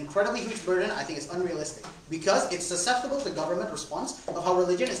 An incredibly huge burden, I think, is unrealistic, because it's susceptible to government response of how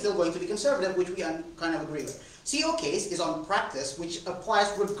religion is still going to be conservative, which we kind of agree with. CO case is on practice, which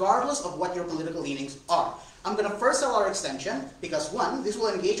applies regardless of what your political leanings are. I'm going to first sell our extension because, one, this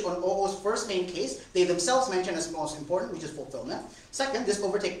will engage on OO's first main case they themselves mention as most important, which is fulfillment. Second, this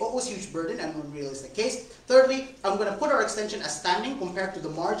overtake OO's huge burden and unrealistic case. Thirdly, I'm going to put our extension as standing compared to the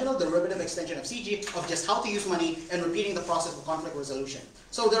marginal derivative extension of CG of just how to use money and repeating the process of conflict resolution.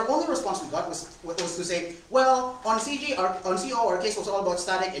 So their only response we got was to say, well, on CG, on CO, our case was all about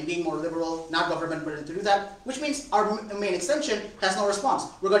static and being more liberal, not government burden to do that, which means our main extension has no response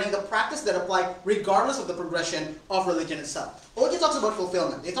regarding the practice that apply regardless of the progression of religion itself. OG talks about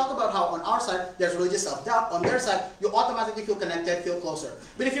fulfillment. They talk about how on our side there's religious self-doubt, on their side you automatically feel connected, feel closer.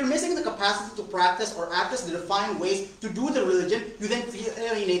 But if you're missing the capacity to practice or act as the defined ways to do the religion, you then feel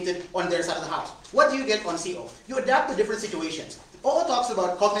alienated on their side of the house. What do you get on CO? You adapt to different situations. OO talks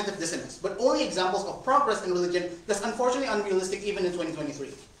about cognitive dissonance, but only examples of progress in religion that's unfortunately unrealistic even in 2023.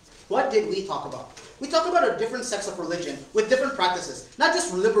 What did we talk about? We talk about a different sects of religion with different practices, not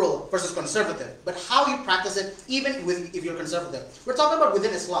just liberal versus conservative, but how you practice it even if you're conservative. We're talking about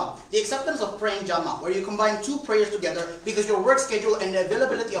within Islam, the acceptance of praying Jama, where you combine two prayers together because your work schedule and the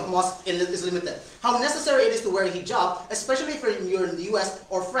availability of mosque is limited. How necessary it is to wear a hijab, especially if you're in the US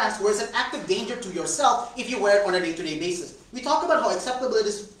or France, where it's an active danger to yourself if you wear it on a day-to-day basis. We talk about how acceptable it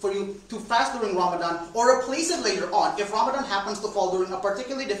is for you to fast during Ramadan or replace it later on if Ramadan happens to fall during a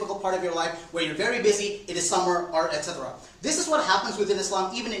particularly difficult part of your life where you're very busy, it is summer, or etc. This is what happens within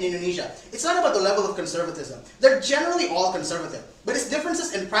Islam, even in Indonesia. It's not about the level of conservatism. They're generally all conservative, but it's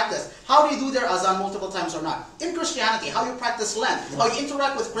differences in practice. How do you do their azan multiple times or not? In Christianity, how you practice Lent, how you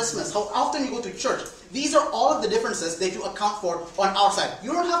interact with Christmas, how often you go to church. These are all of the differences that you account for on our side.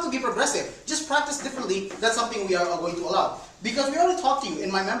 You don't have to be progressive. Just practice differently. That's something we are going to allow. Because we already talked to you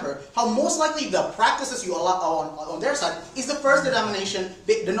in my member how most likely the practices you allow on their side is the first denomination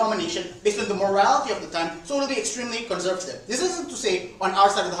based on the morality of the time, so it will be extremely conservative. This isn't to say on our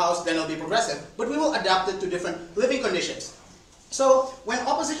side of the house then it will be progressive, but we will adapt it to different living conditions. So when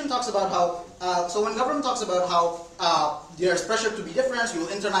opposition talks about how, when government talks about how there's pressure to be different, you will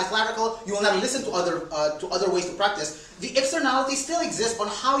internalize radical, you will not listen to other ways to practice, the externality still exists on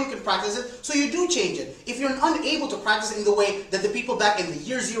how you can practice it, so you do change it. If you're unable to practice it in the way that the people back in the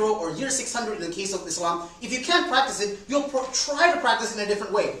year 0 or year 600 in the case of Islam, if you can't practice it, you'll try to practice it in a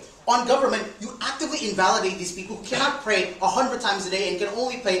different way. On government, you actively invalidate these people who cannot pray 100 times a day and can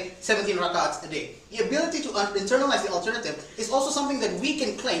only pray 17 rakats a day. The ability to internalize the alternative is also something that we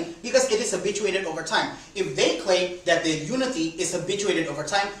can claim because it is habituated over time. If they claim that the unity is habituated over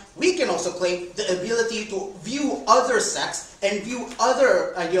time, we can also claim the ability to view other sects and view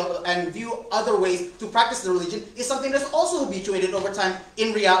other ways to practice the religion is something that's also habituated over time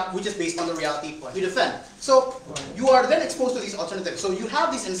in reality, which is based on the reality we defend. So you are then exposed to these alternatives. So you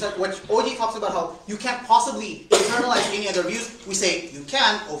have these insights, which OG talks about how you can't possibly internalize any other views. We say you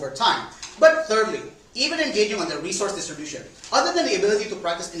can over time. But thirdly, even engaging on the resource distribution, other than the ability to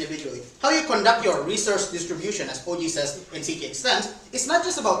practice individually, how you conduct your resource distribution, as OG says in CK Extends, it's not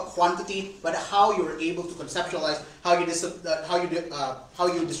just about quantity, but how you're able to conceptualize how you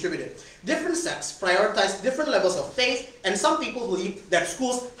distribute it. Different sects prioritize different levels of faith, and some people believe that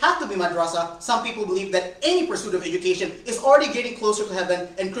schools have to be madrasa. Some people believe that any pursuit of education is already getting closer to heaven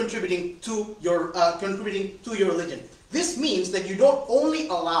and contributing to your religion. This means that you don't only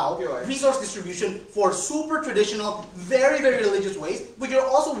allow resource distribution for super traditional, very, very religious ways, but you're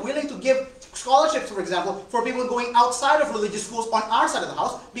also willing to give scholarships, for example, for people going outside of religious schools on our side of the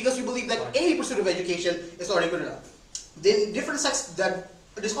house, because you believe that any pursuit of education is already good enough. Then different sects that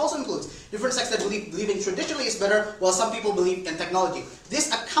this also includes different sects that believing traditionally is better, while some people believe in technology.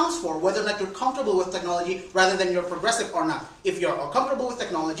 This accounts for whether or not you're comfortable with technology rather than you're progressive or not. If you're comfortable with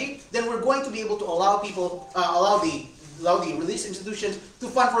technology, then we're going to be able to allow people, allow the religious institutions to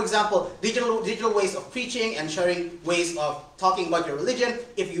fund, for example, digital ways of preaching and sharing ways of talking about your religion.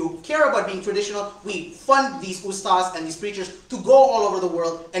 If you care about being traditional, we fund these ustaz and these preachers to go all over the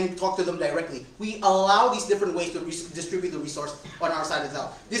world and talk to them directly. We allow these different ways to distribute the resource on our side as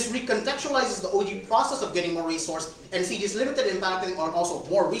well. This recontextualizes the OG process of getting more resource and CG's limited impact on also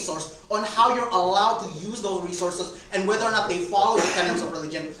more resource on how you're allowed to use those resources and whether or not they follow the tenets of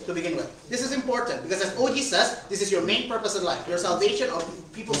religion to begin with. This is important because, as OG says, this is your main purpose in life. Your salvation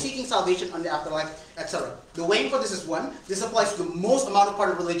people seeking salvation on the afterlife, etc. The weighing for this is 1. This applies to the most amount of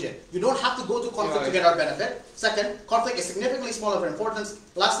part of religion. You don't have to go to conflict to get our benefit. Second, conflict is significantly smaller of importance.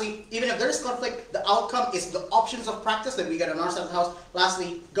 Lastly, even if there is conflict, the outcome is the options of practice that we get on our side of the house.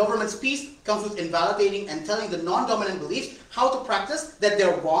 Lastly, government's peace comes with invalidating and telling the non-dominant beliefs how to practice that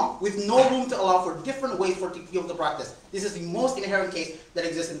they're wrong, with no room to allow for different ways for people to practice. This is the most inherent case that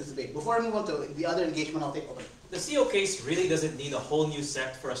exists in this debate. Before I move on to the other engagement, I'll take over. The CO case really doesn't need a whole new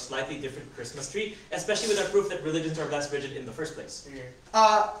sect for a slightly different Christmas tree, especially with our proof that religions are less rigid in the first place.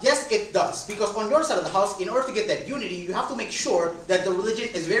 Yes, it does. Because on your side of the house, in order to get that unity, you have to make sure that the religion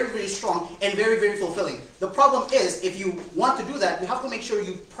is very, very strong and very, very fulfilling. The problem is, if you want to do that, you have to make sure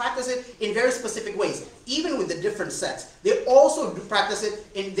you practice it in very specific ways. Even with the different sects, they also practice it,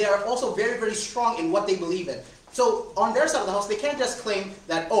 and they are also very, very strong in what they believe in. So on their side of the house, they can't just claim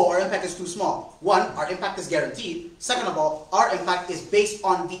that, oh, our impact is too small. 1, our impact is guaranteed. Second of all, our impact is based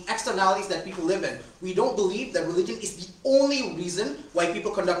on the externalities that people live in. We don't believe that religion is the only reason why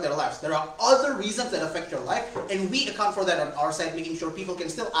people conduct their lives. There are other reasons that affect your life, and we account for that on our side, making sure people can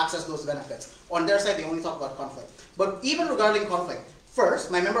still access those benefits. On their side, they only talk about conflict. But even regarding conflict,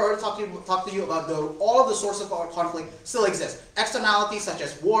 first, my member already talked to you about all of the sources of our conflict still exist. Externalities such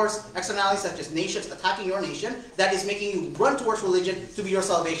as wars, externalities such as nations attacking your nation, that is making you run towards religion to be your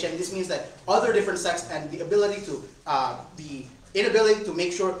salvation. This means that other different sects and the ability to, the inability to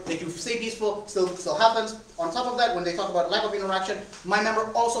make sure that you stay peaceful still happens. On top of that, when they talk about lack of interaction, my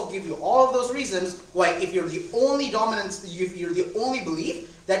member also give you all of those reasons why if you're the only dominance, if you're the only belief,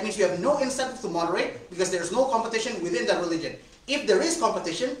 that means you have no incentive to moderate because there's no competition within that religion. If there is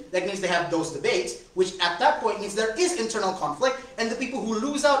competition, that means they have those debates, which at that point means there is internal conflict, and the people who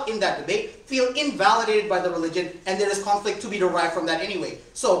lose out in that debate feel invalidated by the religion, and there is conflict to be derived from that anyway.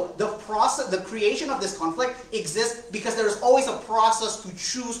 So the process, the creation of this conflict exists because there is always a process to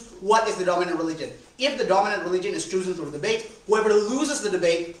choose what is the dominant religion. If the dominant religion is chosen through debate, whoever loses the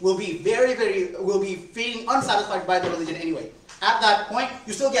debate will be feeling unsatisfied by the religion anyway. At that point,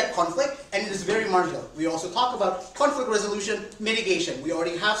 you still get conflict, and it is very marginal. We also talk about conflict resolution, mitigation. We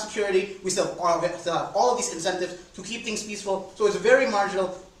already have security. We still have all of these incentives to keep things peaceful. So it's very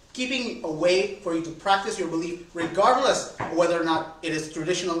marginal, keeping a way for you to practice your belief, regardless of whether or not it is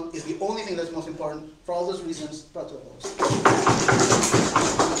traditional, is the only thing that's most important. For all those reasons, brought to a close.